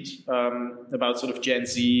regularly read about sort of Gen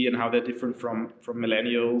Z and how they're different from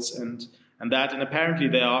millennials and that, and apparently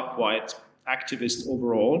they are quite activist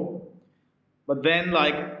overall. But then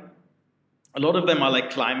like a lot of them are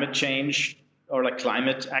like climate change or like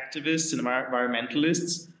climate activists and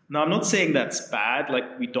environmentalists. Now, I'm not saying that's bad,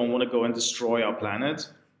 like we don't want to go and destroy our planet,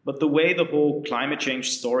 but the way the whole climate change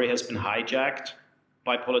story has been hijacked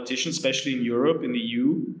by politicians, especially in Europe, in the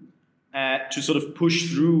EU, to sort of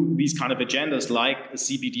push through these kind of agendas like a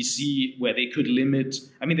CBDC, where they could limit,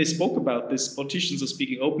 I mean, they spoke about this, politicians are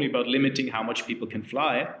speaking openly about limiting how much people can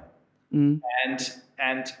fly. And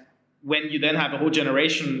when you then have a whole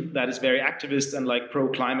generation that is very activist and like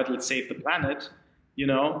pro-climate, let's save the planet, you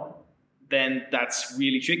know, then that's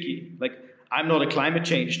really tricky. Like, I'm not a climate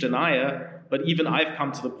change denier, but even I've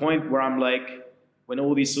come to the point where I'm like, when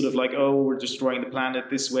all these sort of like, oh, we're destroying the planet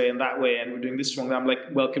this way and that way, and we're doing this wrong, I'm like,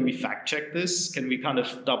 well, can we fact check this? Can we kind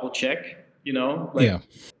of double check, you know? Like, yeah.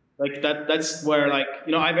 Like that's where like,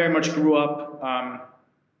 you know, I very much grew up,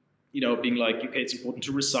 you know, being like, okay, it's important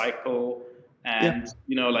to recycle. And,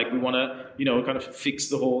 you know, like we want to, you know, kind of fix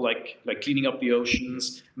the whole, like cleaning up the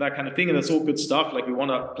oceans, that kind of thing. And that's all good stuff. Like we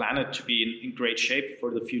want our planet to be in great shape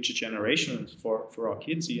for the future generations, for our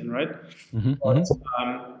kids, Ian, right?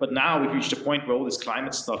 But now we've reached a point where all this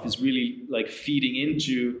climate stuff is really like feeding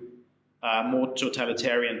into more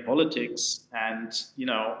totalitarian politics. And, you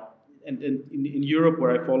know, and in Europe,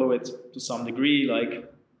 where I follow it to some degree, like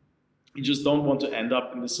you just don't want to end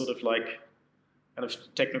up in this sort of like, kind of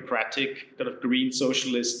technocratic, kind of green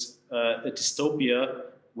socialist dystopia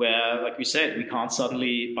where, like we said, we can't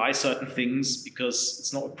suddenly buy certain things because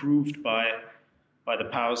it's not approved by the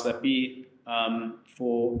powers that be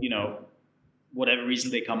for, you know, whatever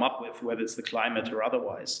reason they come up with, whether it's the climate or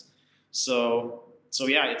otherwise. So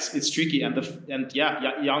yeah, it's tricky, and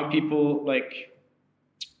young people, like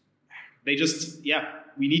they just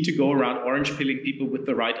we need to go around orange pilling people with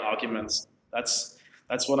the right arguments.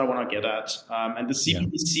 That's what I want to get at. And the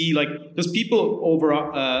CBDC, like, because people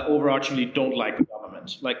overarchingly don't like the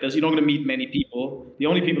government. Like, you're not going to meet many people. The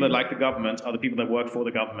only people that like the government are the people that work for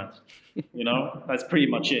the government. You know, that's pretty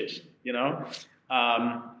much it. You know,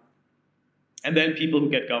 and then people who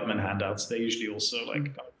get government handouts, they're usually also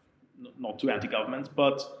like not too anti-government,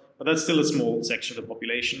 but that's still a small section of the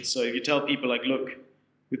population. So if you tell people like, look,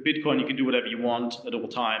 with Bitcoin you can do whatever you want at all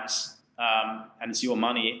times, and it's your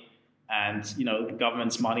money. And, you know, the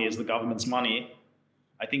government's money is the government's money.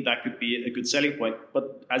 I think that could be a good selling point.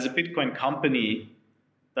 But as a Bitcoin company,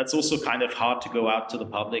 that's also kind of hard to go out to the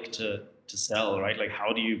public to sell, right? Like,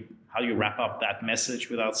 how do you wrap up that message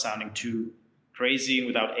without sounding too crazy and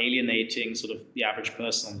without alienating sort of the average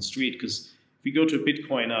person on the street? Because if you go to a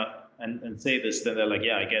Bitcoiner and say this, then they're like,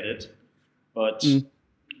 yeah, I get it. But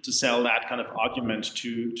to sell that kind of argument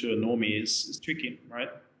to a normie is tricky, right?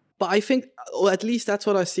 But I think, or at least that's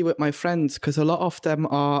what I see with my friends, because a lot of them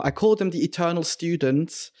are, I call them the eternal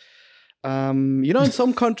students. You know, in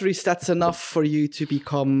some countries, that's enough for you to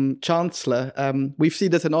become chancellor. We've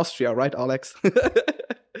seen this in Austria, right, Alex?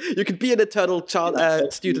 You can be an eternal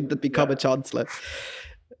student and become a chancellor.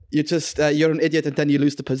 You just, you're an idiot and then you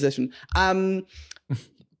lose the position.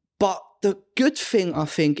 But the good thing, I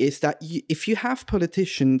think, is that if you have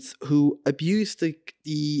politicians who abuse the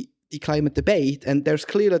climate debate, and there's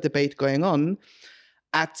clearly a debate going on,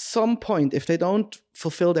 at some point, if they don't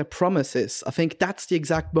fulfill their promises, I think that's the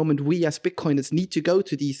exact moment we as Bitcoiners need to go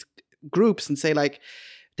to these groups and say, like,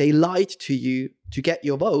 they lied to you to get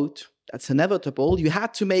your vote. That's inevitable. You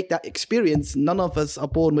had to make that experience. None of us are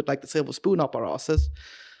born with like the silver spoon up our asses.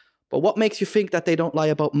 But what makes you think that they don't lie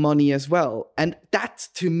about money as well? And that,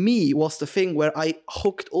 to me, was the thing where I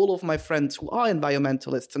hooked all of my friends who are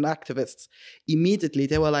environmentalists and activists immediately.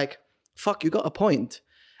 They were like, fuck, you got a point.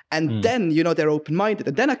 And then, you know, they're open-minded.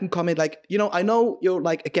 And then I can comment like, you know, I know you're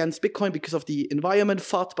like against Bitcoin because of the environment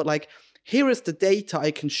FOT, but like, here is the data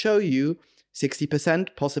I can show you. 60%,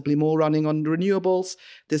 possibly more running on renewables.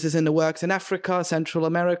 This is in the works in Africa, Central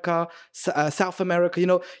America, South America. You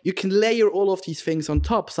know, you can layer all of these things on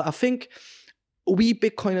top. So I think we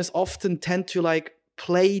Bitcoiners often tend to like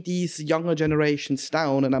play these younger generations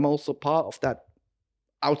down. And I'm also part of that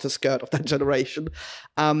outer skirt of that generation.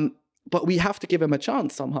 but we have to give them a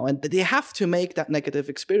chance somehow, and they have to make that negative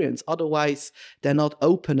experience. Otherwise, they're not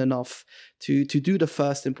open enough to do the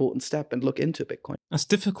first important step and look into Bitcoin. That's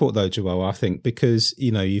difficult though, Joel, I think, because,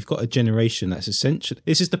 you've got a generation that's essential.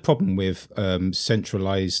 This is the problem with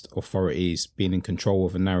centralized authorities being in control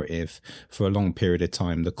of a narrative for a long period of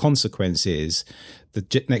time. The consequence is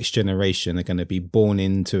the next generation are going to be born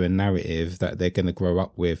into a narrative that they're going to grow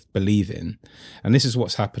up with, believing. And this is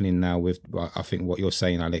what's happening now with, I think, what you're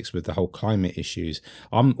saying, Alex, with the whole climate issues.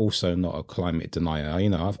 I'm also not a climate denier.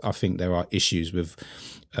 I think there are issues with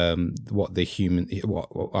what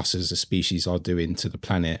us as a species are doing to the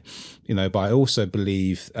planet, but I also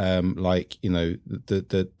believe the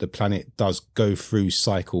planet does go through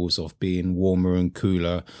cycles of being warmer and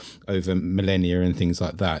cooler over millennia and things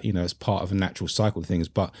like that. It's part of a natural cycle of things.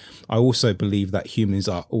 But I also believe that humans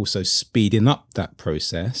are also speeding up that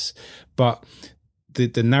process. But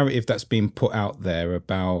the narrative that's being put out there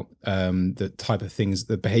about the type of things,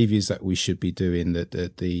 the behaviors that we should be doing,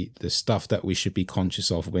 the stuff that we should be conscious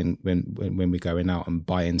of when we're going out and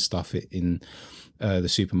buying stuff in the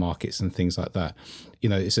supermarkets and things like that.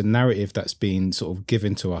 It's a narrative that's been sort of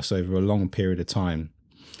given to us over a long period of time.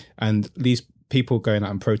 And these people going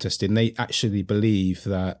out and protesting, they actually believe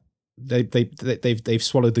that they've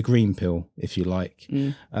swallowed the green pill, if you like,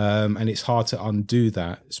 and it's hard to undo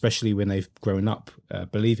that, especially when they've grown up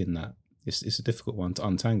believing that. It's a difficult one to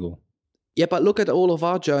untangle. Yeah, but look at all of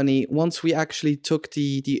our journey. Once we actually took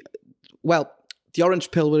the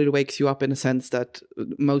orange pill really wakes you up in a sense that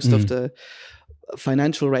most of the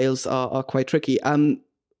financial rails are quite tricky.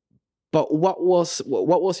 But what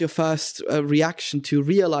was your first reaction to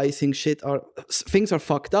realizing things are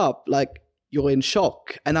fucked up? Like, you're in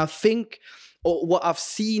shock. And I think, or what I've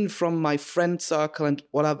seen from my friend circle and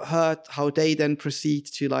what I've heard, how they then proceed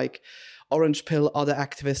to like orange pill other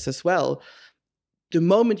activists as well. The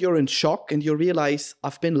moment you're in shock and you realize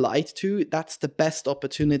I've been lied to, that's the best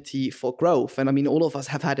opportunity for growth. And I mean, all of us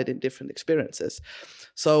have had it in different experiences.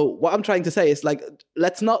 So what I'm trying to say is, like,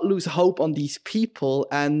 let's not lose hope on these people.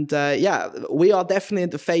 And we are definitely in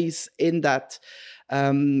the phase in that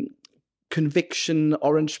conviction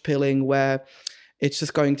orange pilling where it's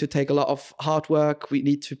just going to take a lot of hard work. We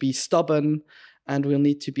need to be stubborn, and we'll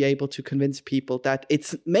need to be able to convince people that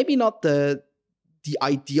it's maybe not the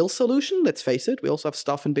ideal solution. Let's face it, we also have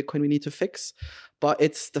stuff in Bitcoin we need to fix, but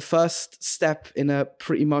it's the first step in a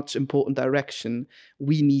pretty much important direction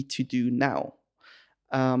we need to do now.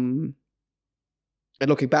 And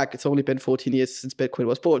looking back, it's only been 14 years since Bitcoin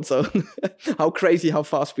was born, so how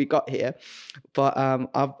fast we got here. But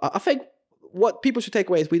I think what people should take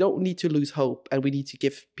away is we don't need to lose hope, and we need to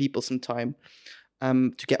give people some time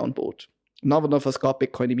to get on board. None of us got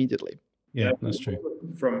Bitcoin immediately. Yeah, that's true.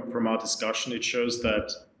 From our discussion, it shows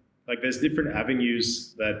that there's different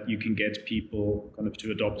avenues that you can get people kind of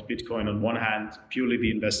to adopt Bitcoin. On one hand, purely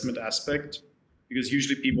the investment aspect, because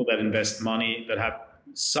usually people that invest money, that have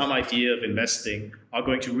some idea of investing, are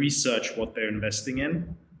going to research what they're investing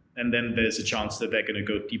in, and then there's a chance that they're going to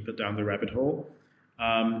go deeper down the rabbit hole.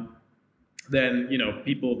 Then,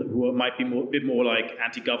 people who might be a bit more like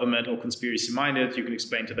anti-government or conspiracy minded, you can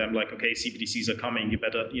explain to them like, okay, CBDCs are coming, you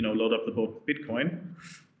better, load up the boat with Bitcoin.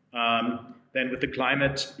 Then with the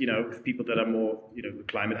climate, people that are more,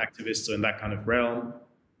 climate activists or in that kind of realm,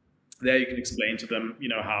 there you can explain to them,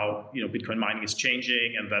 how, Bitcoin mining is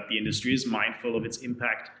changing and that the industry is mindful of its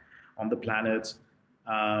impact on the planet.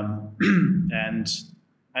 And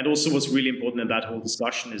also what's really important in that whole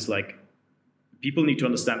discussion is like, people need to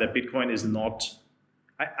understand that Bitcoin is not,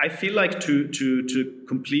 I feel like to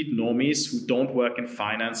complete normies who don't work in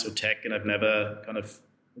finance or tech and have never kind of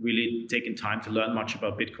really taken time to learn much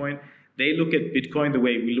about Bitcoin, they look at Bitcoin the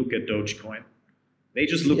way we look at Dogecoin. They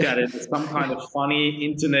just look at it as some kind of funny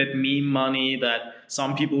internet meme money that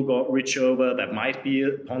some people got rich over, that might be a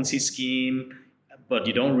Ponzi scheme, but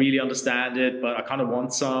you don't really understand it, but I kind of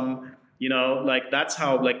want some, that's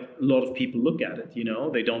how like a lot of people look at it,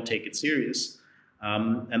 they don't take it serious.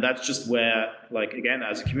 And that's just where, like, again,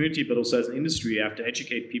 as a community, but also as an industry, you have to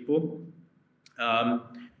educate people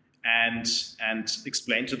and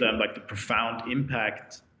explain to them like the profound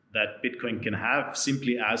impact that Bitcoin can have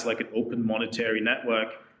simply as like an open monetary network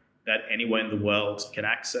that anyone in the world can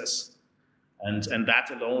access. And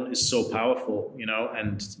that alone is so powerful,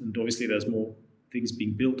 and obviously there's more things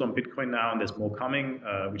being built on Bitcoin now and there's more coming,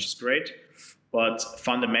 which is great. But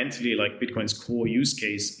fundamentally, like Bitcoin's core use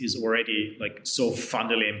case is already like so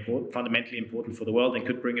fundamentally important for the world and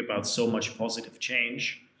could bring about so much positive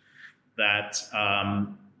change that,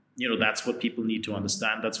 that's what people need to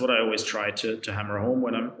understand. That's what I always try to hammer home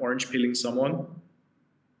when I'm orange pilling someone.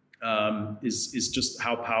 is just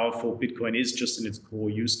how powerful Bitcoin is just in its core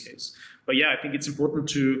use case. But yeah, I think it's important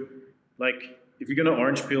to, like, if you're going to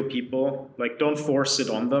orange pill people, like, don't force it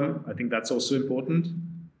on them. I think that's also important.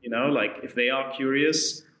 You know, like, if they are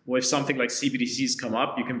curious, or if something like CBDCs come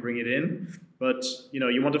up, you can bring it in. But, you know,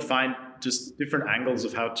 you want to find just different angles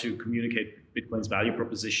of how to communicate Bitcoin's value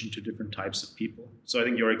proposition to different types of people. So I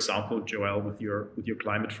think your example, Joel, with your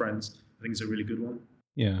climate friends, I think is a really good one.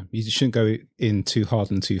 Yeah, you shouldn't go in too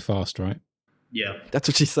hard and too fast, right? Yeah. That's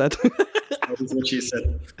what she said. That is what she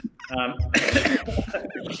said.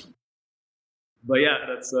 But yeah,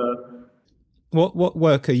 that's... What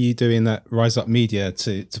work are you doing at Rise Up Media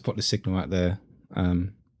to put the signal out there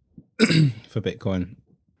for Bitcoin?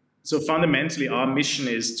 So fundamentally, our mission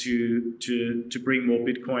is to bring more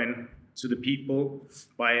Bitcoin to the people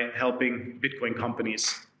by helping Bitcoin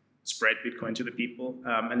companies spread Bitcoin to the people,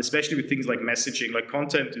 and especially with things like messaging, like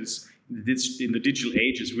content is in the digital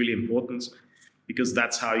age is really important, because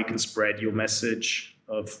that's how you can spread your message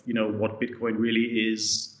of, you know, what Bitcoin really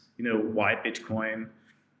is, you know, why Bitcoin,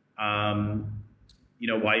 you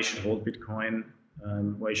know, why you should hold Bitcoin,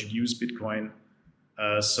 why you should use Bitcoin.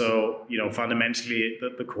 So, you know, fundamentally,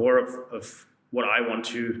 the core of what I want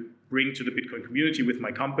to bring to the Bitcoin community with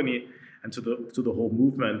my company and to the whole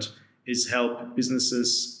movement is help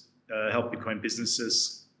businesses, help Bitcoin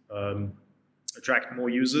businesses attract more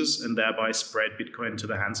users and thereby spread Bitcoin to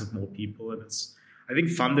the hands of more people. And I think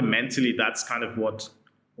fundamentally that's kind of what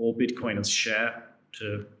all Bitcoiners share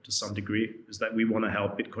to some degree, is that we want to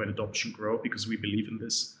help Bitcoin adoption grow because we believe in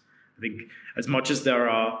this. I think as much as there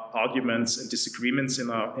are arguments and disagreements in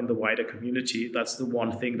the wider community, that's the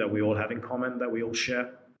one thing that we all have in common, that we all share.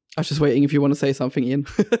 I was just waiting if you want to say something, Ian.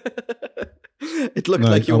 It looked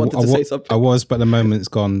like you wanted to say something. I was, but the moment's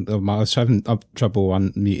gone. I was having trouble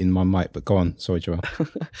unmuting my mic, but go on. Sorry, Joel.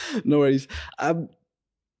 No worries.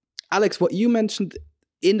 Alex, what you mentioned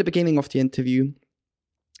in the beginning of the interview,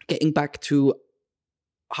 getting back to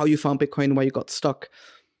how you found Bitcoin, where you got stuck.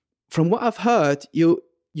 From what I've heard, you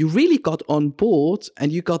really got on board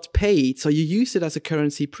and you got paid, so you used it as a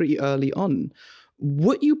currency pretty early on.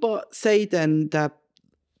 Would you say then that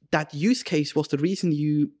use case was the reason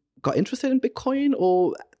you got interested in Bitcoin,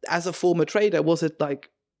 or as a former trader, was it like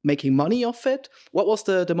making money off it? What was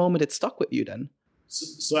the moment it stuck with you then?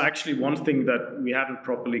 So actually, one thing that we haven't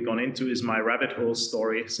properly gone into is my rabbit hole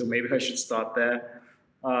story. So maybe I should start there.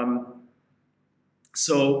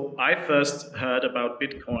 So I first heard about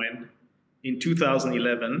Bitcoin in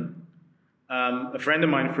 2011. A friend of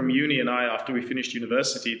mine from uni and I, after we finished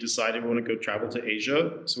university, decided we want to go travel to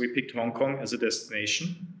Asia. So we picked Hong Kong as a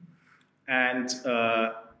destination. And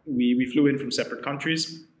we flew in from separate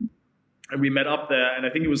countries. And we met up there. And I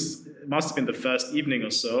think it must have been the first evening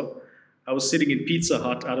or so. I was sitting in Pizza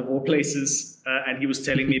Hut, out of all places, and he was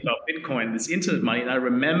telling me about Bitcoin, this internet money. And I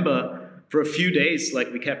remember for a few days,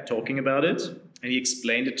 like, we kept talking about it. And he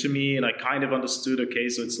explained it to me, and I kind of understood, okay,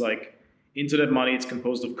 so it's like internet money, it's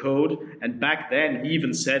composed of code. And back then, he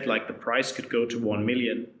even said, like, the price could go to 1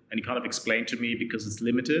 million. And he kind of explained to me because it's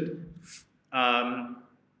limited. And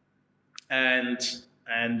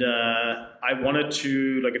I wanted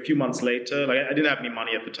to, like, a few months later, like, I didn't have any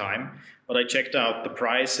money at the time, but I checked out the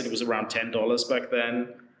price, and it was around $10 back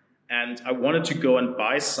then. And I wanted to go and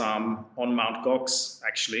buy some on Mt. Gox,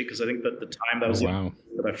 actually, because I think that the time that was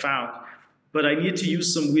that I found. But I needed to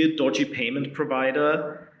use some weird dodgy payment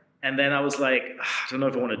provider. And then I was like, I don't know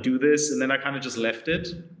if I want to do this. And then I kind of just left it.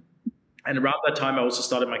 And around that time, I also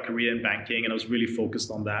started my career in banking, and I was really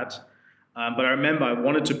focused on that. But I remember I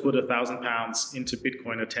wanted to put £1,000 into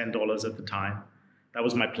Bitcoin at $10 at the time. That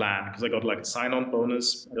was my plan, because I got like a sign-on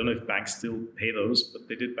bonus. I don't know if banks still pay those, but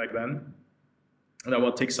they did back then. And I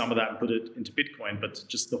want to take some of that and put it into Bitcoin. But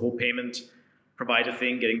just the whole payment provider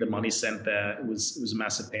thing, getting the money sent there, it was a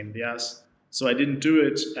massive pain in the ass. So I didn't do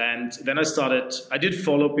it. And then I did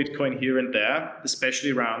follow Bitcoin here and there,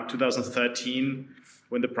 especially around 2013,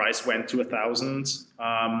 when the price went to 1,000.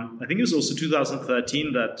 I think it was also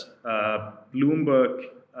 2013 that Bloomberg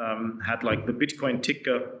had like the Bitcoin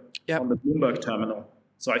ticker on the Bloomberg terminal.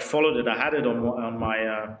 So I followed it. I had it on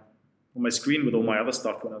my screen with all my other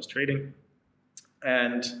stuff when I was trading.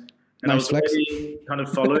 And I was already kind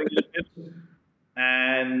of following it.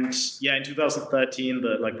 And yeah, in 2013,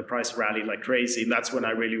 the price rallied like crazy. And that's when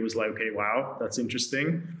I really was like, okay, wow, that's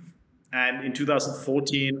interesting. And in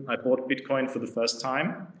 2014, I bought Bitcoin for the first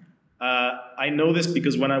time. I know this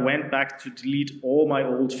because when I went back to delete all my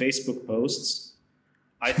old Facebook posts,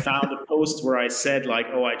 I found a post where I said like,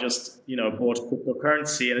 oh, I just, bought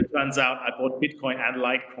cryptocurrency. And it turns out I bought Bitcoin and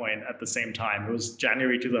Litecoin at the same time. It was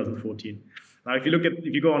January 2014. Now, if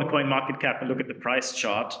you go on CoinMarketCap and look at the price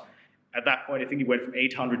chart, at that point, I think it went from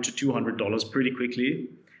 $800 to $200 pretty quickly.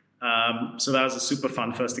 So that was a super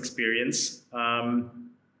fun first experience.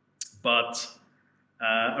 But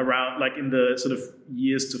around like in the sort of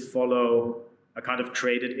years to follow, I kind of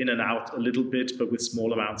traded in and out a little bit, but with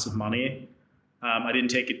small amounts of money. I didn't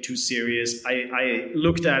take it too serious. I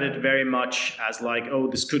looked at it very much as like, oh,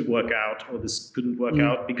 this could work out or this couldn't work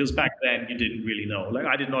out, because back then you didn't really know. Like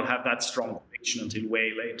I did not have that strong conviction until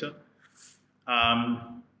way later.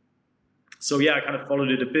 So yeah, I kind of followed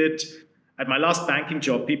it a bit. At my last banking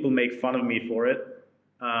job, people make fun of me for it,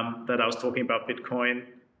 that I was talking about Bitcoin.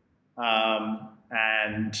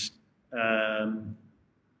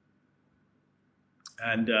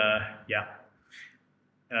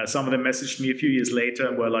 Some of them messaged me a few years later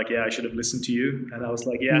and were like, yeah, I should have listened to you. And I was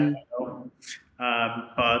like, yeah, I know.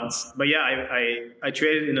 But yeah, I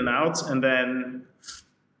traded in and out. And then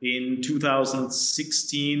in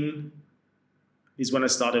 2016 is when I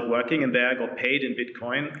started working, and there I got paid in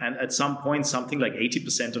Bitcoin. And at some point, something like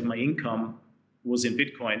 80% of my income was in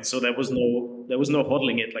Bitcoin. So there was no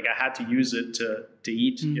hodling it. Like I had to use it to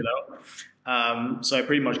eat, you know? So I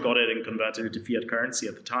pretty much got it and converted it to fiat currency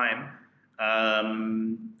at the time.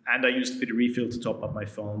 And I used Bitrefill to top up my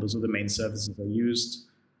phone. Those are the main services I used.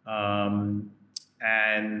 And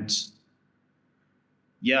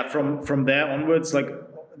yeah, from there onwards, like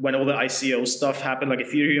when all the ICO stuff happened, like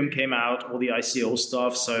Ethereum came out, all the ICO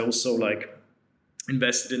stuff. So I also like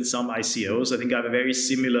invested in some ICOs. I think I have a very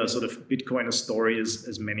similar sort of Bitcoiner story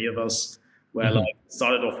as many of us, where like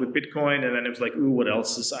started off with Bitcoin and then it was like, ooh, what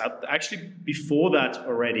else is out? Actually, before that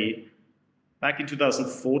already, back in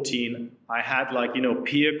 2014, I had like, you know,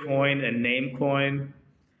 Peercoin and Namecoin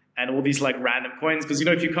and all these like random coins. Because, you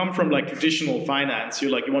know, if you come from like traditional finance,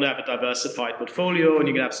 you're like, you want to have a diversified portfolio and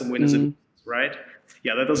you can have some winners and losers, right?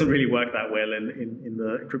 Yeah, that doesn't really work that well in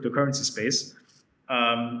the cryptocurrency space.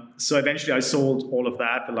 So eventually I sold all of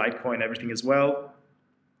that, the Litecoin, everything as well.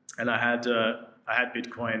 And I had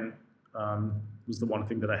Bitcoin, was the one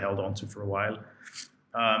thing that I held on to for a while.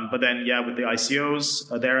 But then, yeah, with the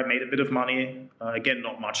ICOs, there I made a bit of money. Again,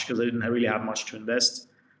 not much because I didn't really have much to invest.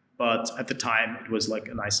 But at the time, it was like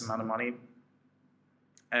a nice amount of money.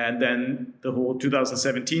 And then the whole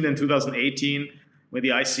 2017 and 2018, when the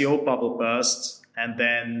ICO bubble burst, and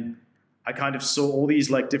then I kind of saw all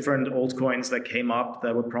these like different altcoins that came up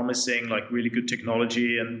that were promising like really good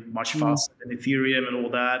technology and much faster than Ethereum and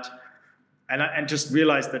all that. And just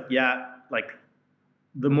realized that, yeah, like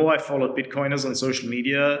the more I followed Bitcoiners on social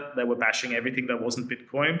media that were bashing everything that wasn't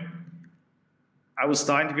Bitcoin, I was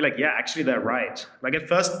starting to be like, yeah, actually they're right. Like at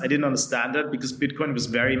first I didn't understand that because Bitcoin was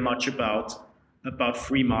very much about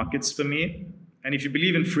free markets for me. And if you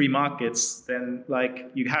believe in free markets, then like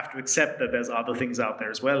you have to accept that there's other things out there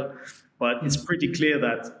as well. But it's pretty clear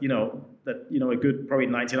that, you know, a good probably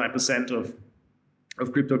 99% of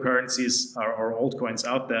cryptocurrencies or altcoins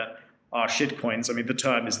out there are shit coins. I mean, the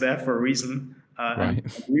term is there for a reason. Right. And I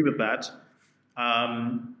agree with that.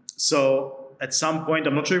 So at some point,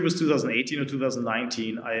 I'm not sure if it was 2018 or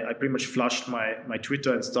 2019, I pretty much flushed my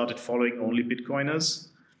Twitter and started following only Bitcoiners.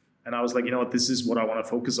 And I was like, you know what, this is what I want to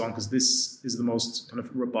focus on because this is the most kind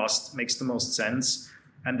of robust, makes the most sense.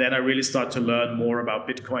 And then I really started to learn more about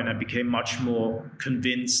Bitcoin and became much more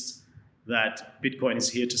convinced that Bitcoin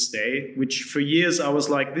is here to stay, which for years I was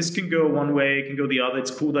like, this can go one way, it can go the other.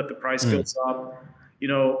 It's cool that the price goes up, you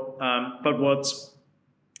know, and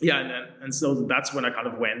so that's when I kind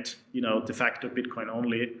of went, you know, de facto Bitcoin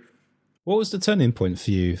only. What was the turning point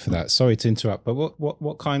for you for that? Sorry to interrupt, but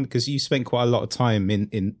what kind? Because you spent quite a lot of time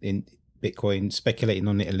in Bitcoin, speculating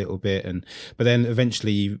on it a little bit, but then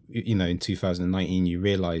eventually, you know, in 2019, you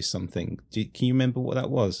realized something. Can you remember what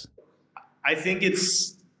that was? I think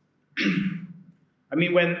it's. I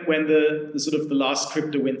mean, when the sort of the last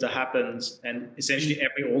crypto winter happened, and essentially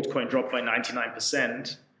every altcoin dropped by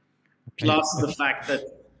 99%, plus the fact that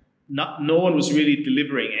no one was really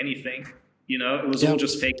delivering anything. You know, it was all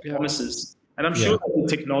just fake promises. And I'm sure that the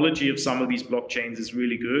technology of some of these blockchains is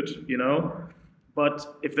really good, you know,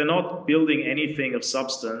 but if they're not building anything of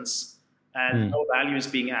substance and no value is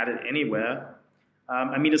being added anywhere,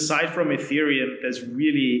 I mean, aside from Ethereum, there's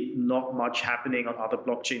really not much happening on other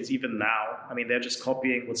blockchains even now. I mean, they're just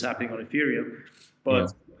copying what's happening on Ethereum.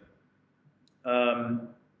 But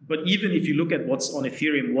even if you look at what's on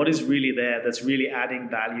Ethereum, what is really there that's really adding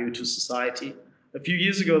value to society? A few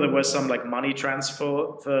years ago, there was some like money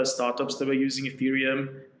transfer for startups that were using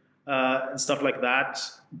Ethereum and stuff like that.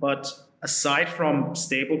 But aside from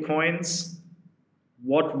stable coins,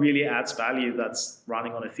 what really adds value that's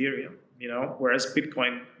running on Ethereum? You know, whereas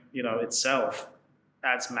Bitcoin, you know, itself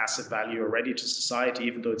adds massive value already to society,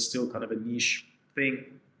 even though it's still kind of a niche thing.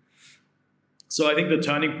 So I think the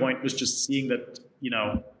turning point was just seeing that,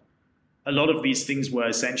 a lot of these things were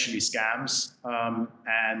essentially scams,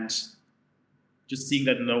 and just seeing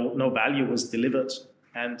that no value was delivered.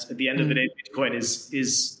 And at the end of the day, Bitcoin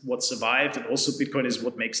is what survived, and also Bitcoin is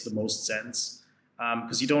what makes the most sense,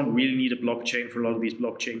 because you don't really need a blockchain for a lot of these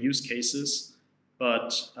blockchain use cases,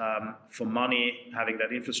 but for money, having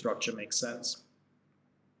that infrastructure makes sense.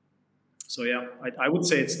 So yeah, I would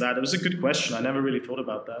say it's that. It was a good question. I never really thought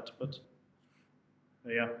about that, but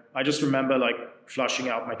yeah, I just remember like flushing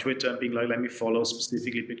out my Twitter and being like, let me follow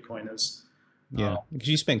specifically Bitcoiners. Yeah, because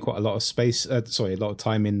you spent quite a lot of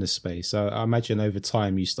time in the space. So I imagine over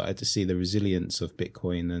time you started to see the resilience of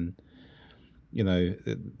Bitcoin, and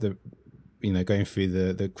the going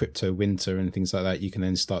through the crypto winter and things like that. You can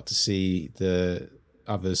then start to see the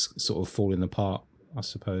others sort of falling apart, I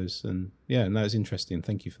suppose. And yeah, no, it's interesting.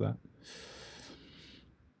 Thank you for that.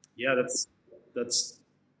 Yeah, that's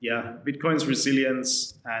Bitcoin's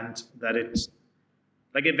resilience, and that it.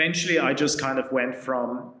 Like eventually I just kind of went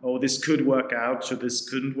from, oh, this could work out to this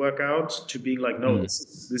couldn't work out, to being like, no,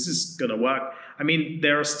 this is going to work. I mean,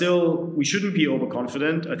 we shouldn't be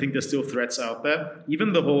overconfident. I think there's still threats out there.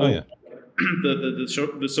 Even the whole,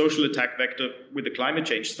 the social attack vector with the climate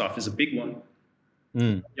change stuff is a big one.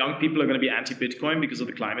 Young people are going to be anti-Bitcoin because of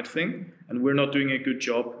the climate thing. And we're not doing a good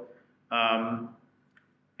job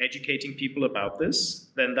educating people about this,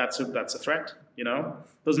 then that's a threat.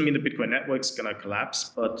 Doesn't mean the Bitcoin network's going to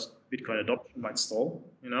collapse, but Bitcoin adoption might stall.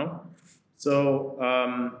 So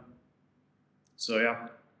yeah,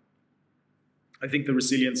 I think the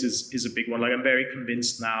resilience is a big one. Like I'm very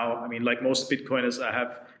convinced now. I mean, like most Bitcoiners, I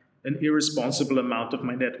have an irresponsible amount of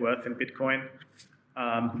my net worth in Bitcoin.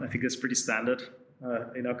 I think that's pretty standard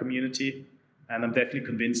in our community, and I'm definitely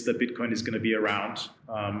convinced that Bitcoin is going to be around.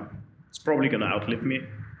 It's probably going to outlive me.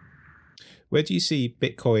 Where do you see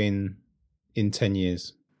Bitcoin in 10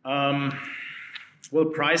 years? Well,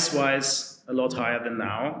 price-wise, a lot higher than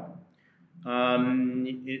now.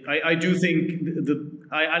 I do think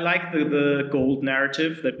I like the gold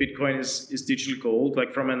narrative, that Bitcoin is digital gold,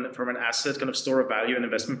 like from an asset kind of store of value and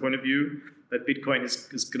investment point of view, that Bitcoin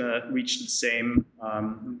is going to reach the same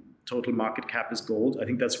total market cap as gold. I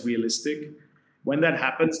think that's realistic. When that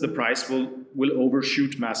happens, the price will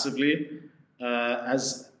overshoot massively,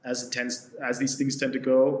 as these things tend to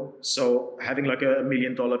go. So having like $1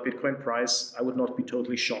 million Bitcoin price, I would not be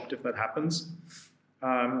totally shocked if that happens.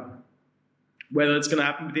 Whether it's going to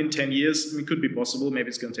happen within 10 years, it could be possible. Maybe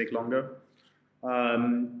it's going to take longer.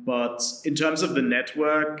 But in terms of the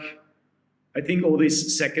network, I think all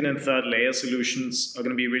these second and third layer solutions are going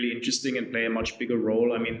to be really interesting and play a much bigger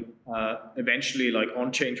role. I mean, eventually, like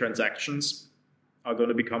on-chain transactions are going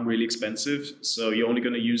to become really expensive. So you're only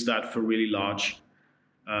going to use that for really large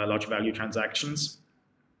value transactions.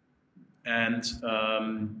 And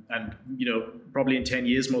probably in 10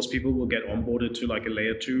 years, most people will get onboarded to like a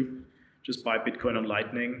layer 2, just buy Bitcoin on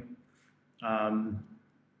Lightning. I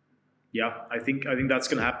think that's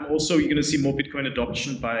going to happen. Also, you're going to see more Bitcoin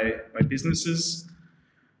adoption by businesses.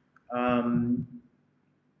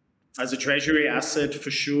 As a treasury asset,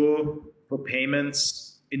 for sure, for payments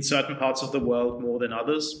in certain parts of the world more than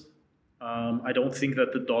others. I don't think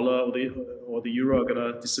that the dollar or the euro are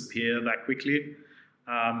going to disappear that quickly.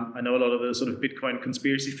 I know a lot of the sort of Bitcoin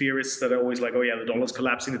conspiracy theorists that are always like, oh yeah, the dollar's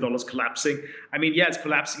collapsing. I mean, yeah, it's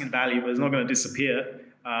collapsing in value, but it's not going to disappear.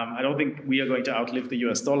 I don't think we are going to outlive the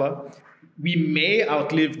US dollar. We may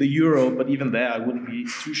outlive the euro, but even there, I wouldn't be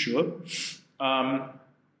too sure. I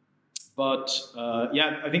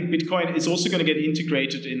think Bitcoin is also going to get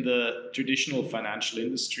integrated in the traditional financial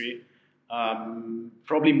industry,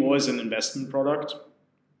 probably more as an investment product.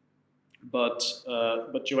 But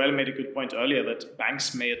Joel made a good point earlier that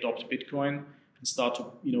banks may adopt Bitcoin and start to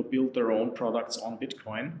build their own products on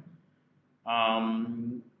Bitcoin.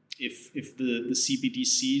 If the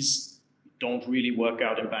CBDCs don't really work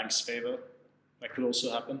out in banks' favor, that could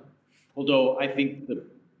also happen. Although I think the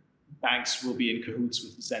banks will be in cahoots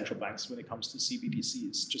with the central banks when it comes to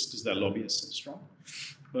CBDCs, just because their lobby is so strong.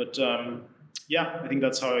 But I think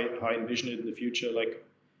that's how I envision it in the future. Like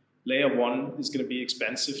layer 1 is going to be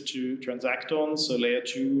expensive to transact on, so layer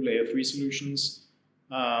 2, layer 3 solutions,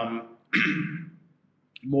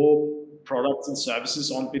 more products and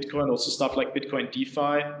services on Bitcoin, also stuff like Bitcoin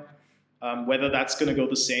DeFi. Whether that's going to go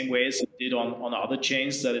the same way as it did on other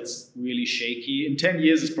chains, that it's really shaky. In 10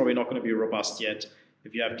 years, it's probably not going to be robust yet.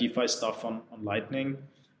 If you have DeFi stuff on Lightning,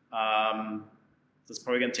 that's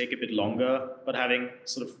probably going to take a bit longer. But having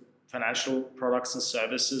sort of financial products and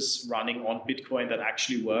services running on Bitcoin that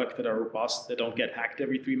actually work, that are robust, that don't get hacked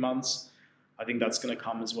every 3 months, I think that's going to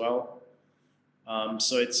come as well.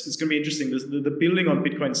 So it's going to be interesting. The building on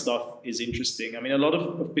Bitcoin stuff is interesting. I mean, a lot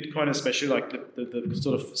of Bitcoin, especially like the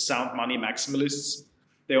sort of sound money maximalists,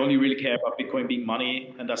 they only really care about Bitcoin being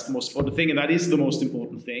money, and that's the most important thing, and that is the most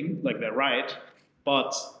important thing. Like, they're right,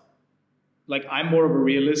 but like, I'm more of a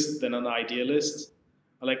realist than an idealist.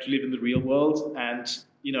 I like to live in the real world, and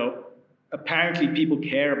apparently people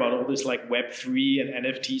care about all this like Web3 and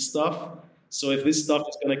NFT stuff. So if this stuff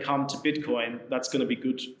is going to come to Bitcoin, that's going to be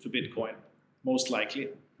good for Bitcoin, most likely.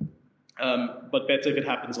 But better if it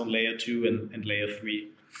happens on layer 2 and layer 3.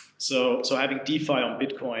 So having DeFi on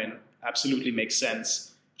Bitcoin absolutely makes sense.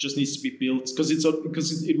 Just needs to be built because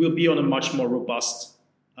it will be on a much more robust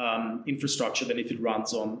infrastructure than if it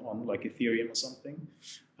runs on like Ethereum or something.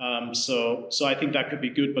 So I think that could be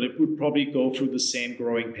good, but it would probably go through the same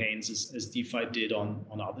growing pains as DeFi did on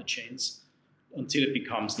other chains until it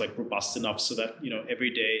becomes like robust enough so that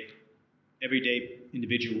everyday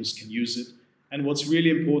individuals can use it. And what's really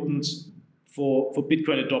important for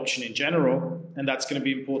Bitcoin adoption in general, and that's going to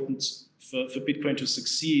be important for Bitcoin to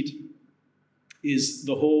succeed, is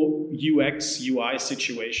the whole UX UI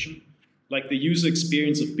situation. Like, the user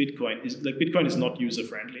experience of Bitcoin is not user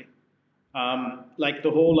friendly. Like the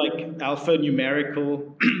whole like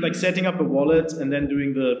alphanumerical, like setting up a wallet and then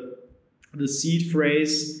doing the seed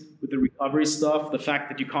phrase with the recovery stuff, the fact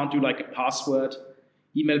that you can't do like a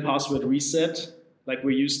email password reset like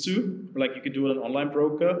we're used to, or like you could do it on an online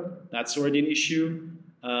broker, that's already an issue.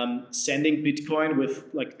 Sending Bitcoin with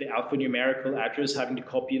like the alphanumerical address, having to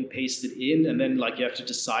copy and paste it in, and then like you have to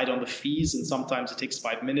decide on the fees, and sometimes it takes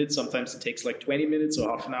 5 minutes, sometimes it takes like 20 minutes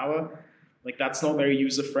or half an hour. Like, that's not very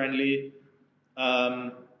user friendly.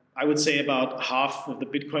 I would say about half of the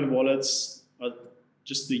Bitcoin wallets are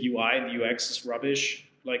just the UI and the UX is rubbish.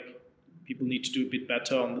 Like, people need to do a bit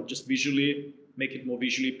better on just visually, make it more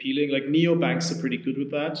visually appealing. Like, neobanks are pretty good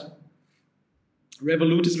with that.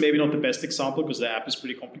 Revolut is maybe not the best example because the app is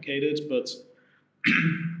pretty complicated, but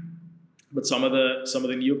some of the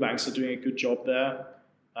neobanks are doing a good job there.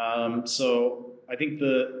 So I think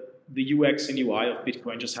the UX and UI of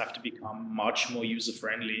Bitcoin just have to become much more user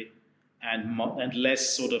friendly and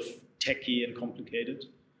less sort of techy and complicated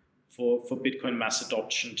for Bitcoin mass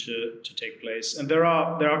adoption to take place. And there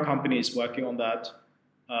are companies working on that,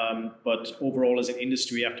 but overall as an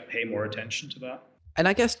industry, you have to pay more attention to that. And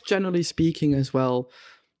I guess generally speaking as well,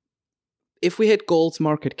 if we hit gold's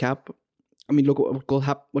market cap, I mean, look what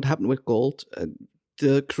happened with gold.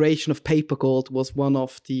 The creation of paper gold was one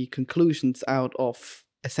of the conclusions out of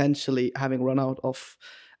essentially having run out of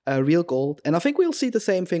real gold. And I think we'll see the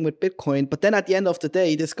same thing with Bitcoin. But then at the end of the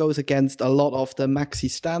day, this goes against a lot of the maxi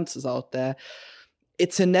stances out there.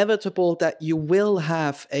 It's inevitable that you will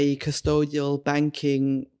have a custodial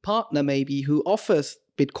banking partner maybe who offers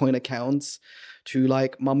Bitcoin accounts to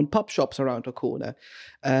like mom and pop shops around the corner.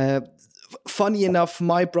 Funny enough,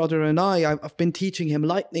 my brother and I've been teaching him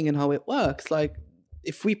Lightning and how it works. Like,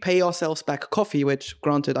 if we pay ourselves back coffee, which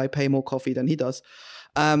granted I pay more coffee than he does,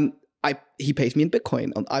 he pays me in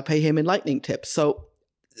Bitcoin and I pay him in Lightning tips. So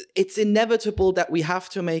it's inevitable that we have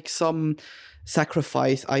to make some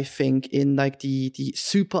sacrifice, I think, in like the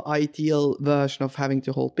super ideal version of having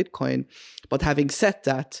to hold Bitcoin. But having said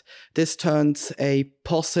that, this turns a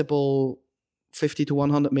possible 50 to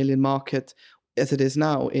 100 million market as it is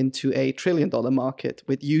now into a $1 trillion market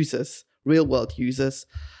with users, real world users.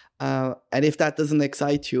 And if that doesn't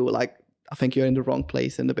excite you, like, I think you're in the wrong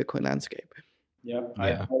place in the Bitcoin landscape. Yeah.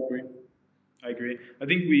 I agree. I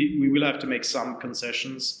think we will have to make some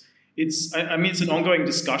concessions. It's an ongoing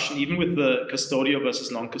discussion, even with the custodial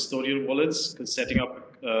versus non-custodial wallets, because setting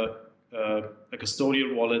up a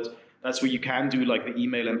custodial wallet, that's where you can do like the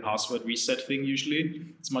email and password reset thing usually.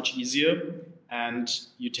 It's much easier, and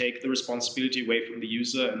you take the responsibility away from the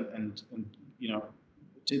user and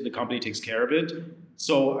the company takes care of it.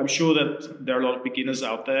 So I'm sure that there are a lot of beginners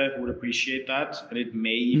out there who would appreciate that, and it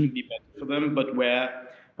may even be better for them. But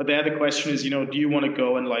there the question is, do you want to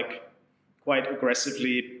go and like quite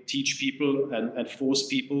aggressively teach people and force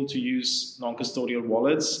people to use non-custodial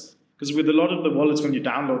wallets? Because with a lot of the wallets, when you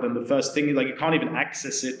download them, the first thing is like you can't even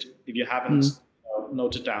access it if you haven't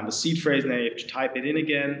noted down the seed phrase, and then you have to type it in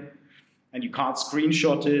again, and you can't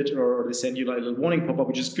screenshot it, or they send you like a little warning pop-up,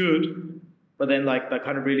 which is good. But then like that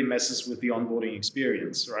kind of really messes with the onboarding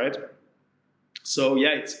experience, right? So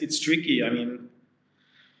yeah, it's tricky. I mean,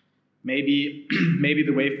 maybe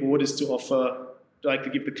the way forward is to offer, like,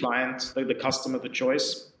 to give the client, like the customer, the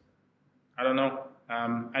choice. I don't know.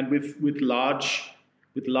 And with large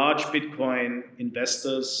Bitcoin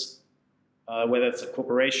investors, whether it's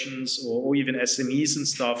corporations or even SMEs and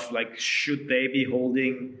stuff, like, should they be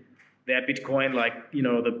holding their Bitcoin, like, you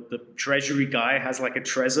know, the treasury guy has like a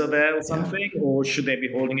Trezor there or something, or should they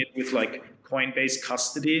be holding it with like Coinbase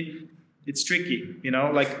custody? It's tricky, you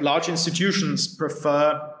know, like large institutions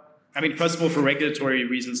prefer, I mean, first of all, for regulatory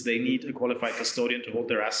reasons, they need a qualified custodian to hold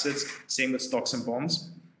their assets, same with stocks and bonds.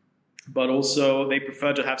 But also they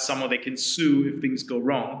prefer to have someone they can sue if things go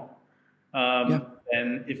wrong.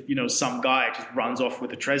 And if, you know, some guy just runs off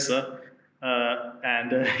with a Trezor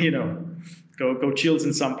and you know, go chills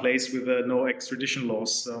in some place with no extradition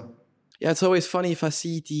laws. So yeah, it's always funny if I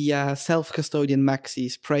see the self-custodian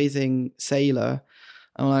maxis praising Sailor.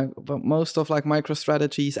 I'm like, but most of like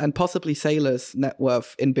MicroStrategy's and possibly Sailor's net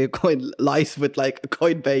worth in Bitcoin lies with like a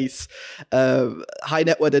Coinbase high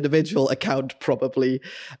net worth individual account, probably.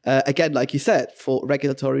 Again, like you said, for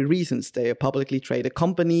regulatory reasons, they're a publicly traded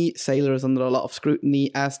company. Sailor is under a lot of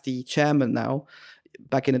scrutiny as the chairman now.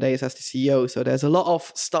 Back in the days as the CEO. So there's a lot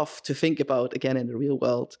of stuff to think about again in the real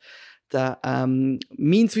world. That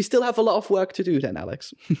means we still have a lot of work to do then,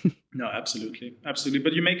 Alex. No, absolutely.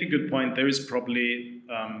 But you make a good point. There's probably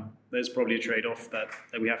a trade-off that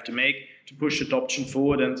we have to make to push adoption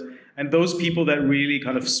forward. And those people that really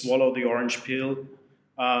kind of swallow the orange pill,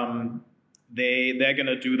 they're going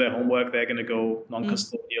to do their homework. They're going to go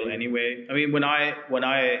non-custodial anyway. I mean, when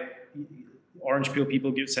I orange pill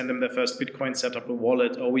people send them their first Bitcoin, set up a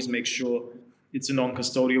wallet, always make sure it's a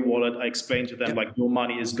non-custodial wallet. I explain to them, like, your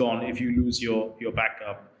money is gone if you lose your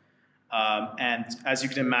backup. And as you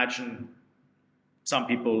can imagine, some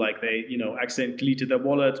people, like, they, you know, accidentally deleted their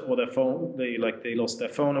wallet or their phone. They lost their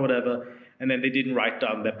phone or whatever, and then they didn't write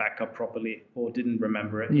down their backup properly or didn't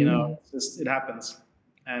remember it. You know, it happens,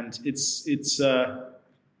 and it's a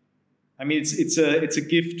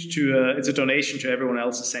gift it's a donation to everyone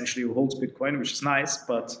else essentially who holds Bitcoin, which is nice,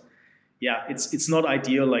 but yeah, it's not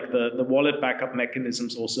ideal. Like the wallet backup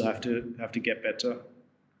mechanisms also have to get better.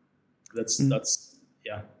 That's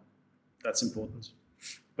important.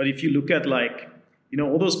 But if you look at, like, you know,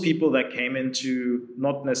 all those people that came into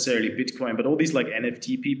not necessarily Bitcoin, but all these like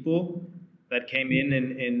NFT people that came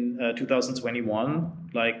in 2021,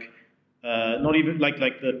 like not even like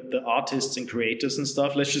the artists and creators and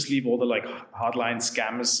stuff. Let's just leave all the like hardline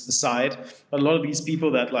scammers aside. But a lot of these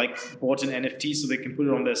people that like bought an NFT so they can put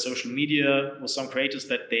it on their social media, or some creators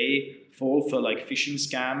that they fall for like phishing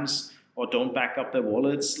scams or don't back up their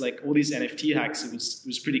wallets, like all these NFT hacks, it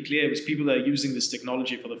was pretty clear. It was people that are using this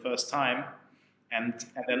technology for the first time, and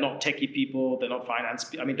they're not techie people, they're not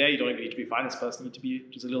finance. I mean, there you don't even need to be a finance person, you need to be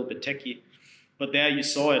just a little bit techie. But there you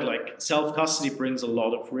saw it, like self-custody brings a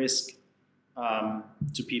lot of risk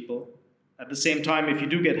to people. At the same time, if you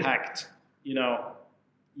do get hacked, you know,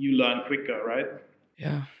 you learn quicker, right?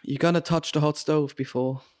 Yeah, you're gonna touch the hot stove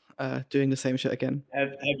before doing the same shit again.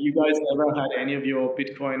 Have you guys ever had any of your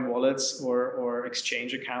Bitcoin wallets or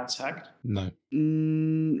exchange accounts hacked? No.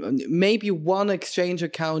 Maybe one exchange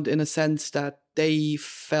account, in a sense that they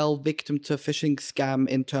fell victim to a phishing scam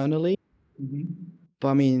internally. But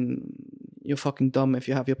I mean, you're fucking dumb if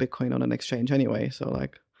you have your Bitcoin on an exchange anyway. So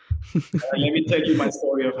like. Let me tell you my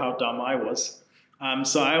story of how dumb I was.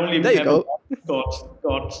 So I only there you go.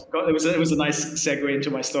 got it was a nice segue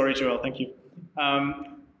into my story, Joel. Thank you.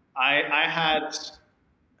 I had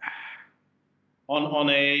on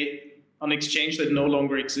an exchange that no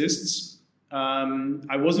longer exists.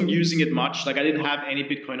 I wasn't using it much. Like, I didn't have any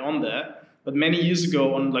Bitcoin on there. But many years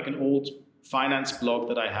ago, on like an old finance blog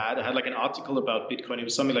that I had like an article about Bitcoin. It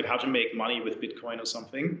was something like how to make money with Bitcoin or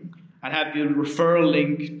something. I had the referral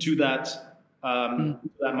link to that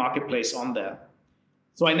marketplace on there.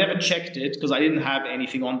 So I never checked it because I didn't have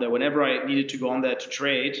anything on there. Whenever I needed to go on there to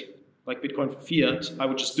trade, like Bitcoin for fiat, I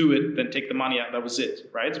would just do it, then take the money out. That was it,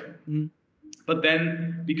 right? But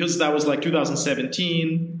then, because that was like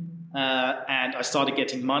 2017, and I started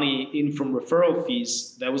getting money in from referral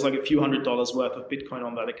fees, there was like a few $100s worth of Bitcoin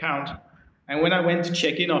on that account. And when I went to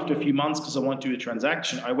check in after a few months because I wanted to do a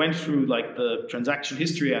transaction, I went through like the transaction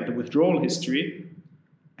history and the withdrawal history,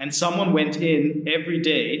 and someone went in every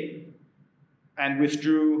day and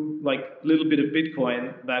withdrew like a little bit of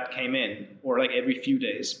Bitcoin that came in, or like every few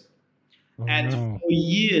days. For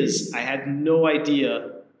years, I had no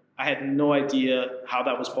idea how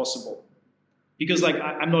that was possible. Because like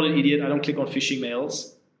I'm not an idiot, I don't click on phishing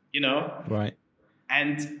mails, you know? Right.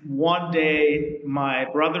 And one day, my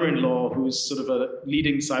brother-in-law, who's sort of a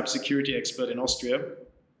leading cybersecurity expert in Austria,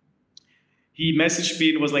 he messaged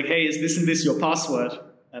me and was like, "Hey, is this and this your password?"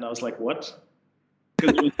 And I was like, "What?"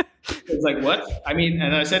 It was like, "What?" I mean,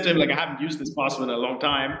 and I said to him, like, "I haven't used this password in a long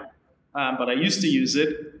time, but I used to use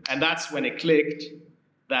it." And that's when it clicked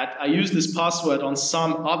that I used this password on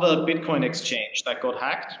some other Bitcoin exchange that got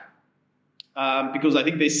hacked. because I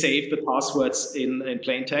think they saved the passwords in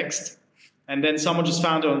plain text. And then someone just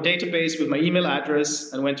found it on a database with my email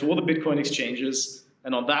address and went to all the Bitcoin exchanges.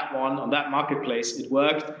 And on that marketplace, it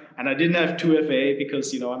worked. And I didn't have 2FA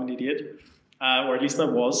because, I'm an idiot, or at least I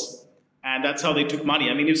was. And that's how they took money.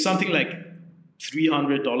 I mean, it was something like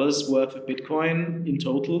 $300 worth of Bitcoin in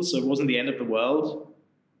total. So it wasn't the end of the world.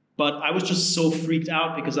 But I was just so freaked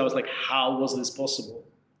out because I was like, how was this possible?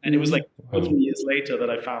 And it was like 2 years later that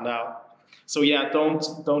I found out. So yeah,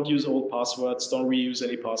 don't use old passwords. Don't reuse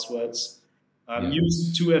any passwords.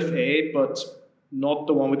 Use 2FA, but not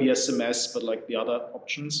the one with the SMS, but like the other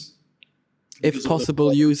options. If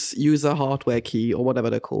possible, use user hardware key or whatever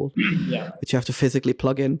they're called. Yeah. That you have to physically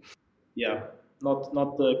plug in. Yeah. Not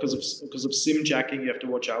the because of SIM jacking, you have to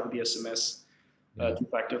watch out with the SMS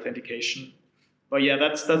two-factor authentication. But yeah,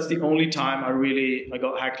 that's the only time I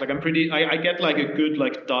got hacked. Like I get like a good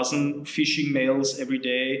like dozen phishing mails every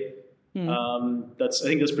day. I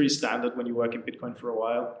think that's pretty standard when you work in Bitcoin for a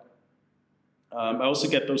while. I also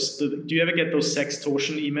get those. Do you ever get those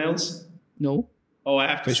sextortion emails? No. Oh, I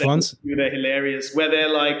have to. Which ones? They're hilarious. Where they're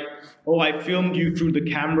like, "Oh, I filmed you through the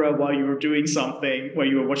camera while you were doing something, while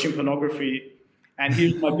you were watching pornography, and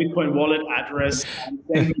here's my Bitcoin wallet address. And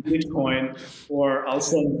send me Bitcoin, or I'll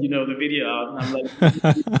send the video out." And I'm like,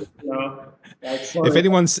 if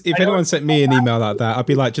anyone sent me an email like that, I'd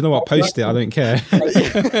be like, do you know what? Post it. I don't care.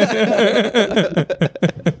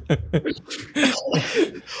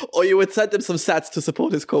 Or you would send him some sats to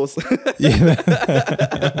support his cause. Yeah.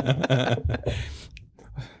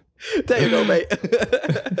 There you go, mate.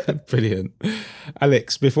 Brilliant.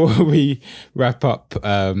 Alex, before we wrap up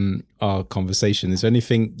our conversation, is there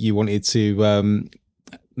anything you wanted to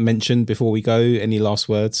mention before we go? Any last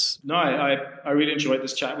words? No, I really enjoyed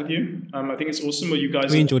this chat with you. I think it's awesome what you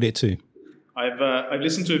guys. We enjoyed it too. I've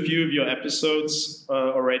listened to a few of your episodes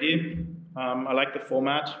already. I like the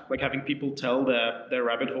format, like having people tell their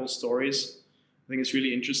rabbit hole stories. I think it's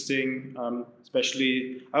really interesting.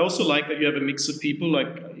 Especially, I also like that you have a mix of people. Like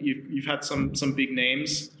you've had some big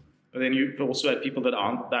names, but then you've also had people that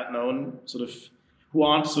aren't that known, who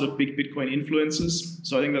aren't sort of big Bitcoin influencers.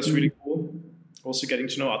 So I think that's really cool. Also getting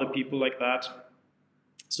to know other people like that.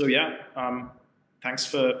 So yeah, thanks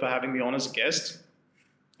for having me on as a guest.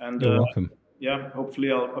 And you're welcome. Yeah,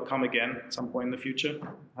 hopefully I'll come again at some point in the future.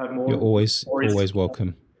 Have more. You're always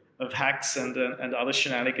welcome. Of hacks and other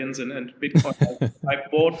shenanigans and Bitcoin I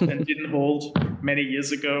bought and didn't hold many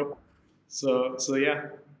years ago. So yeah.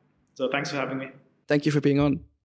 So thanks for having me. Thank you for being on.